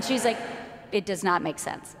 And she's like, it does not make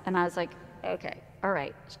sense. And I was like, okay, all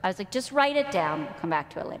right. I was like, just write it down. We'll come back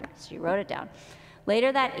to it later. So she wrote it down.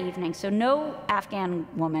 Later that evening, so no Afghan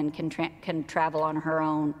woman can travel on her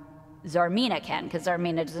own. Zarmina can, because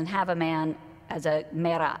Zarmina doesn't have a man as a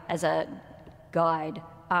guide.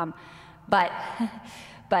 But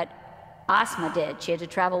Asma did. She had to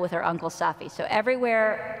travel with her Uncle Safi. So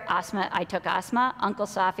everywhere I took Asma, Uncle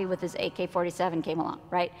Safi with his AK-47 came along,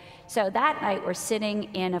 right? So that night we're sitting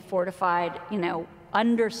in a fortified,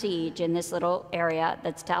 under siege in this little area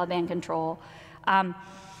that's Taliban control.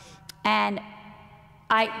 And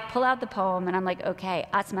I pull out the poem and I'm like, okay,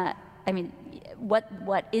 Asma,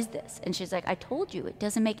 what is this? And she's like, I told you, it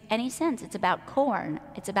doesn't make any sense. It's about corn.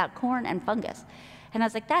 It's about corn and fungus. And I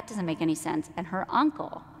was like, that doesn't make any sense. And her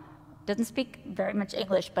uncle doesn't speak very much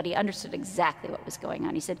English, but he understood exactly what was going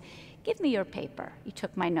on. He said, give me your paper. He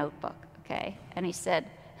took my notebook, okay? And he said,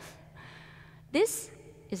 this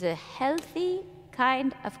is a healthy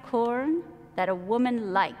kind of corn that a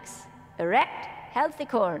woman likes. Erect, healthy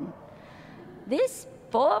corn. This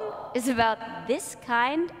poem is about this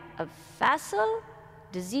kind of facile,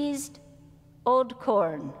 diseased, old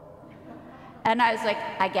corn. And I was like,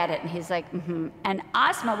 I get it. And he's like, mm-hmm. And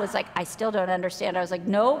Asma was like, I still don't understand. I was like,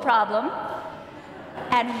 no problem.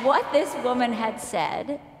 And what this woman had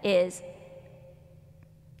said is,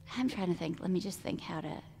 I'm trying to think, let me just think how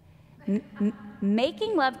to,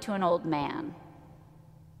 making love to an old man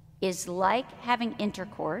is like having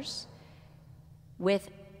intercourse with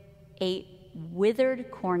a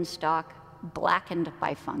withered cornstalk blackened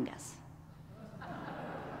by fungus.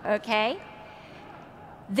 Okay?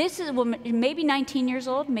 This is a woman, maybe 19 years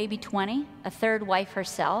old, maybe 20, a third wife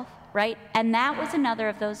herself, right? And that was another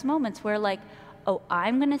of those moments where like, oh,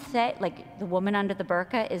 I'm gonna say, like the woman under the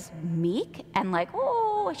burqa is meek and like,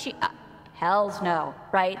 oh, hell's no,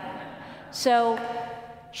 right? So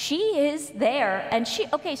she is there and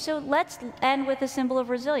okay, so let's end with a symbol of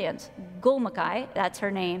resilience. Gul Makai, that's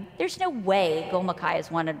her name. There's no way Gul Makai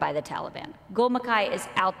is wanted by the Taliban. Gul Makai is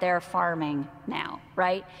out there farming now,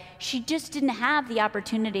 right? She just didn't have the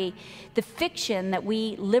opportunity. The fiction that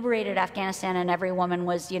we liberated Afghanistan and every woman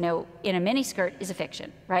was, in a miniskirt is a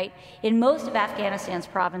fiction, right? In most of Afghanistan's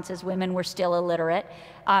provinces, women were still illiterate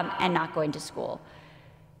and not going to school.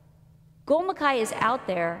 Gul Makai is out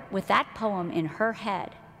there with that poem in her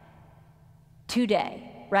head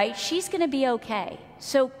today, right? She's going to be okay.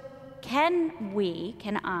 So can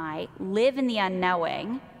I live in the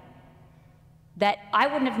unknowing that I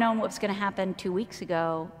wouldn't have known what was going to happen 2 weeks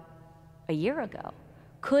ago, a year ago?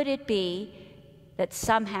 Could it be that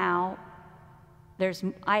somehow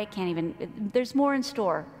I can't even, there's more in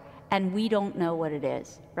store, and we don't know what it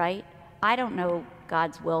is, right? I don't know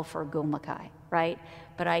God's will for Gulmakai, right?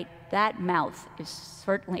 But that mouth is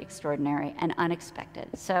certainly extraordinary and unexpected.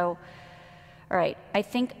 So, all right, I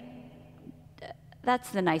think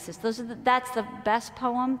that's the nicest. That's the best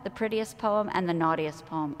poem, the prettiest poem, and the naughtiest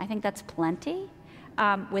poem. I think that's plenty.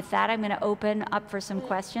 With that, I'm going to open up for some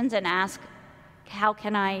questions and ask, how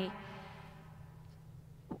can I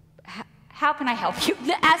help you?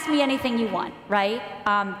 Ask me anything you want, right?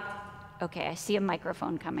 Okay, I see a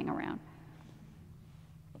microphone coming around.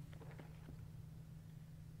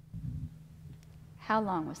 How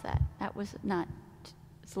long was that? That was not,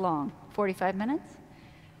 it's long. 45 minutes?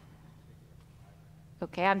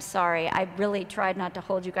 Okay, I'm sorry. I really tried not to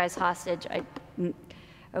hold you guys hostage.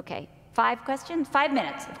 Okay, 5 questions? 5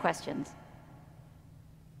 minutes of questions.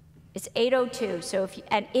 It's 8:02, so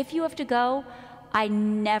if you have to go, I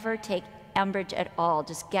never take umbrage at all.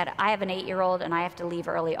 Just get it. I have an 8-year-old and I have to leave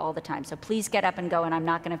early all the time, so please get up and go, and I'm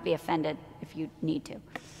not going to be offended if you need to.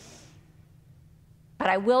 But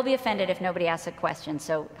I will be offended if nobody asks a question,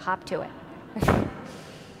 so hop to it.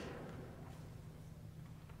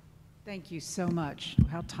 Thank you so much.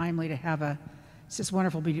 How timely to have it's just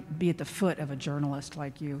wonderful to be at the foot of a journalist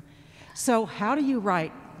like you. So how do you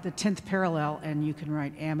write the 10th parallel and you can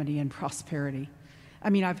write amity and prosperity? I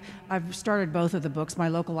mean, I've started both of the books. My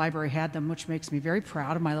local library had them, which makes me very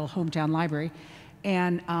proud of my little hometown library.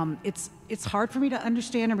 And it's hard for me to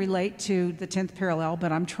understand and relate to the 10th parallel,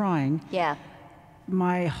 but I'm trying. Yeah.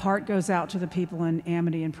 My heart goes out to the people in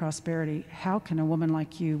amity and prosperity. How can a woman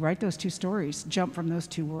like you write those two stories, jump from those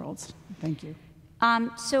two worlds? Thank you.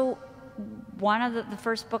 So one of the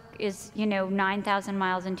first book is, 9,000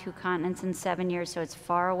 miles and 2 continents in 7 years, so it's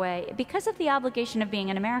far away, because of the obligation of being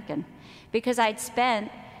an American. Because I'd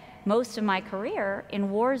spent most of my career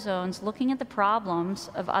in war zones looking at the problems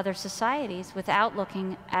of other societies without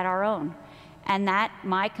looking at our own. And that,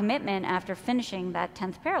 my commitment after finishing that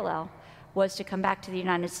 10th parallel, was to come back to the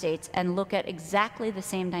United States and look at exactly the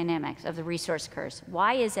same dynamics of the resource curse.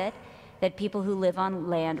 Why is it that people who live on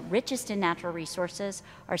land richest in natural resources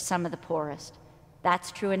are some of the poorest?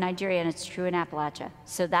 That's true in Nigeria, and it's true in Appalachia.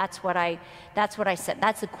 So that's what I said.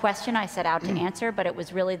 That's the question I set out to answer, but it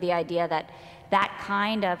was really the idea that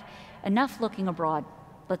kind of, enough looking abroad,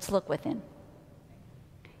 let's look within.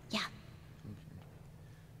 Yeah.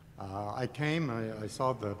 I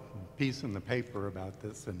saw the piece in the paper about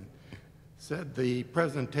this, and it said the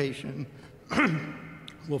presentation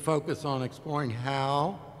will focus on exploring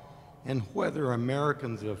how and whether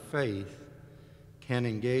Americans of faith can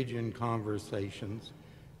engage in conversations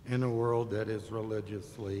in a world that is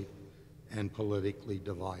religiously and politically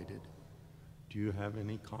divided. Do you have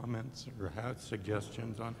any comments or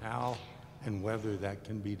suggestions on how and whether that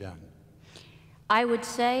can be done? I would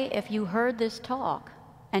say if you heard this talk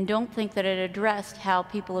and don't think that it addressed how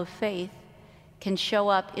people of faith can show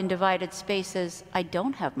up in divided spaces, I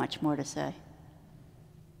don't have much more to say.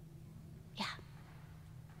 Yeah.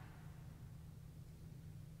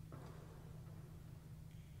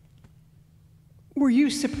 Were you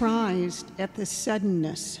surprised at the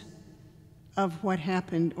suddenness of what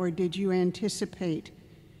happened, or did you anticipate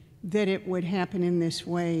that it would happen in this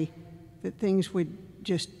way, that things would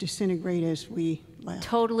just disintegrate as we left?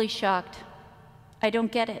 Totally shocked. I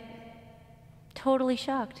don't get it. Totally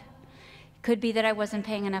shocked. Could be that I wasn't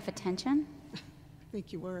paying enough attention. I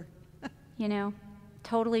think you were.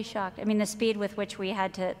 Totally shocked. I mean, the speed with which we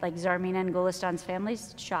had to, like, Zarmina and Gulistan's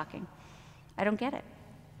families, shocking. I don't get it.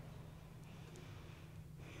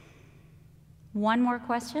 One more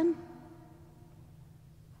question?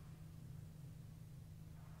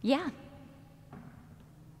 Yeah.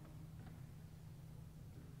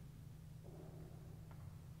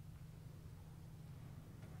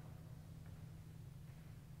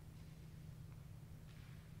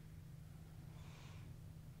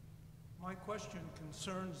 My question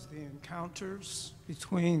concerns the encounters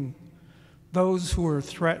between those who were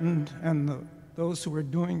threatened and those who were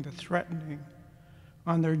doing the threatening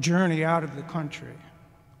on their journey out of the country.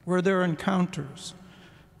 Were there encounters?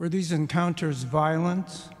 Were these encounters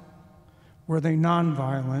violent? Were they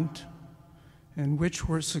nonviolent? And which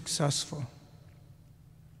were successful?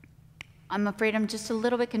 I'm afraid I'm just a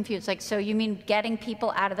little bit confused. Like, so you mean getting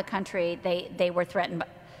people out of the country, they were threatened by?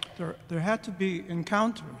 There had to be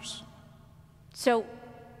encounters. So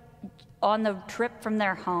on the trip from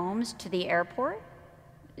their homes to the airport,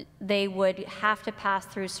 they would have to pass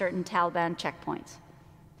through certain Taliban checkpoints.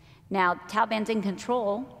 Now, Taliban's in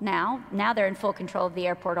control now. Now they're in full control of the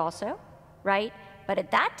airport also, right? But at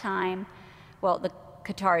that time, well,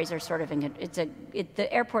 Qataris are sort of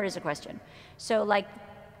the airport is a question. So like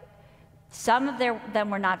some of them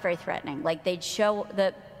were not very threatening. Like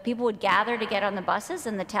people would gather to get on the buses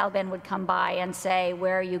and the Taliban would come by and say,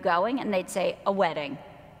 "Where are you going?" And they'd say, "A wedding."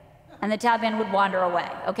 And the Taliban would wander away.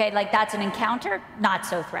 Okay, like that's an encounter, not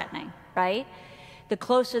so threatening, right? The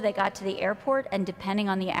closer they got to the airport, and depending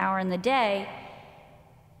on the hour and the day,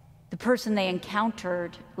 the person they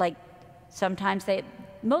encountered, like sometimes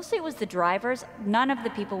mostly it was the drivers. None of the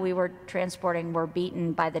people we were transporting were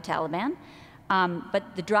beaten by the Taliban,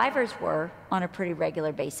 but the drivers were on a pretty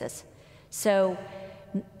regular basis. So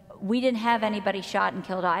we didn't have anybody shot and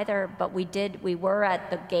killed either, but we were at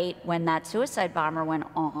the gate when that suicide bomber went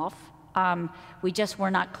off. We just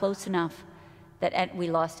were not close enough that we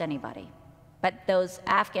lost anybody. But those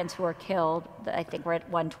Afghans who were killed, I think we're at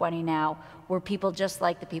 120 now, were people just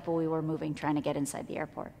like the people we were moving, trying to get inside the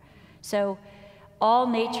airport. So all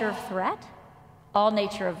nature of threat, all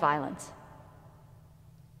nature of violence.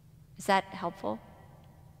 Is that helpful?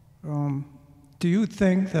 Do you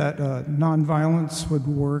think that nonviolence would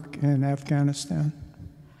work in Afghanistan?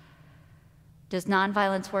 Does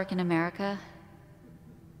nonviolence work in America?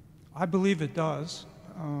 I believe it does.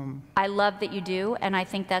 I love that you do, and I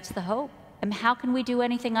think that's the hope. And how can we do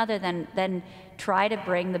anything other than try to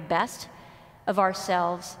bring the best of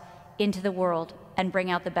ourselves into the world and bring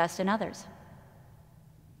out the best in others?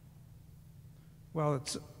 Well,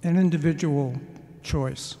 it's an individual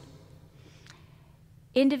choice.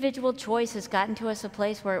 Individual choice has gotten to us a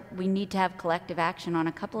place where we need to have collective action on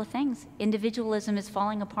a couple of things. Individualism is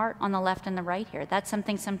falling apart on the left and the right here. That's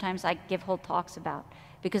something sometimes I give whole talks about,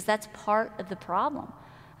 because that's part of the problem.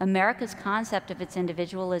 America's concept of its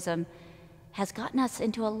individualism has gotten us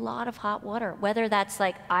into a lot of hot water, whether that's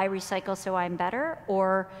like, I recycle so I'm better,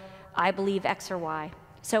 or I believe X or Y.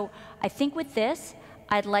 So I think with this,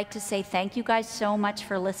 I'd like to say thank you guys so much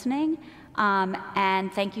for listening,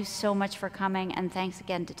 and thank you so much for coming, and thanks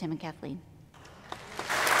again to Tim and Kathleen.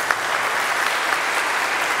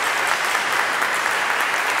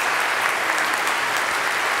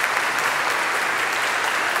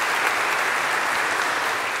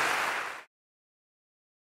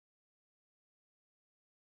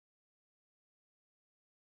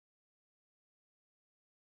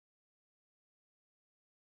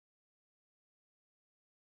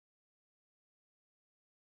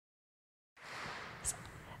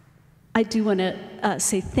 I do want to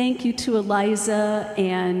say thank you to Eliza,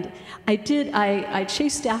 and I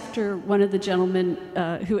chased after one of the gentlemen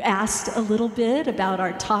who asked a little bit about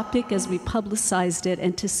our topic as we publicized it,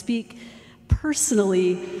 and to speak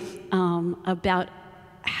personally about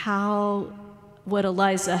how what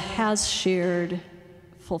Eliza has shared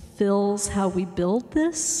fulfills how we build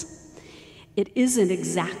this. It isn't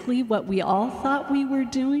exactly what we all thought we were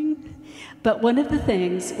doing, but one of the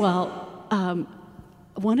things,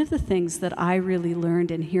 one of the things that I really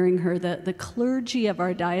learned in hearing her, the clergy of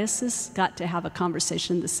our diocese got to have a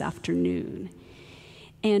conversation this afternoon.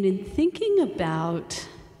 And in thinking about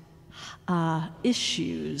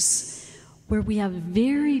issues where we have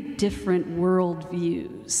very different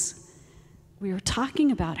worldviews, we were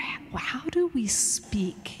talking about how do we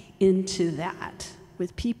speak into that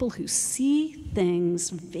with people who see things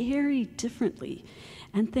very differently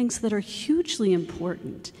and things that are hugely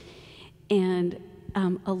important. And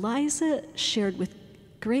Eliza shared with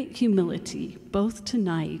great humility, both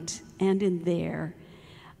tonight and in there,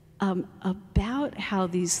 about how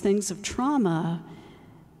these things of trauma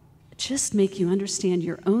just make you understand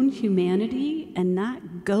your own humanity and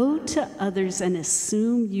not go to others and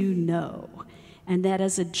assume you know. And that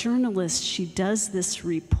as a journalist, she does this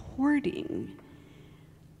reporting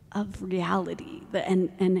of reality.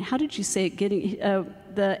 And how did you say it? Getting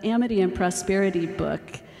the Amity and Prosperity book.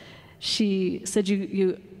 She said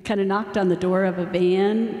you kind of knocked on the door of a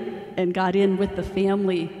van and got in with the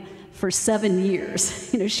family for 7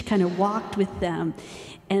 years. You know, she kind of walked with them.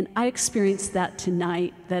 And I experienced that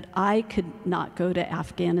tonight, that I could not go to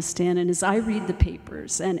Afghanistan. And as I read the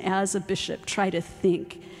papers and as a bishop try to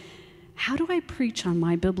think, how do I preach on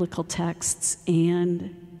my biblical texts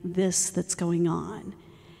and this that's going on?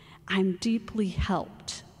 I'm deeply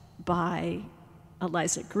helped by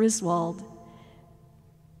Eliza Griswold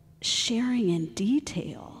sharing in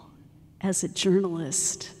detail as a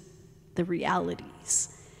journalist the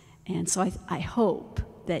realities. And so I hope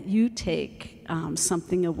that you take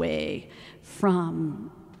something away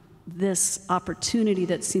from this opportunity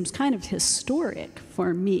that seems kind of historic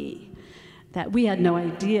for me, that we had no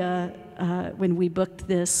idea when we booked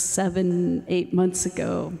this 7-8 months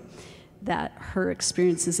ago that her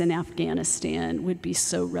experiences in Afghanistan would be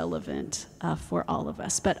so relevant for all of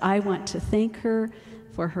us. But I want to thank her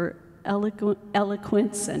for her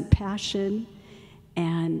eloquence and passion,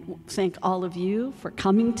 and thank all of you for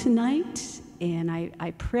coming tonight. And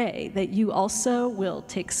I pray that you also will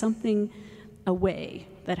take something away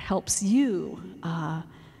that helps you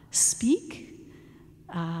speak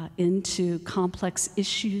into complex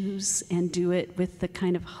issues and do it with the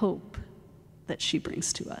kind of hope that she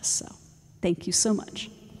brings to us. So thank you so much.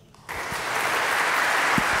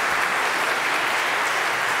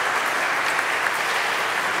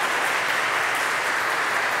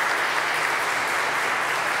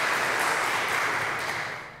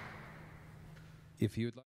 If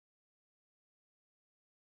you'd like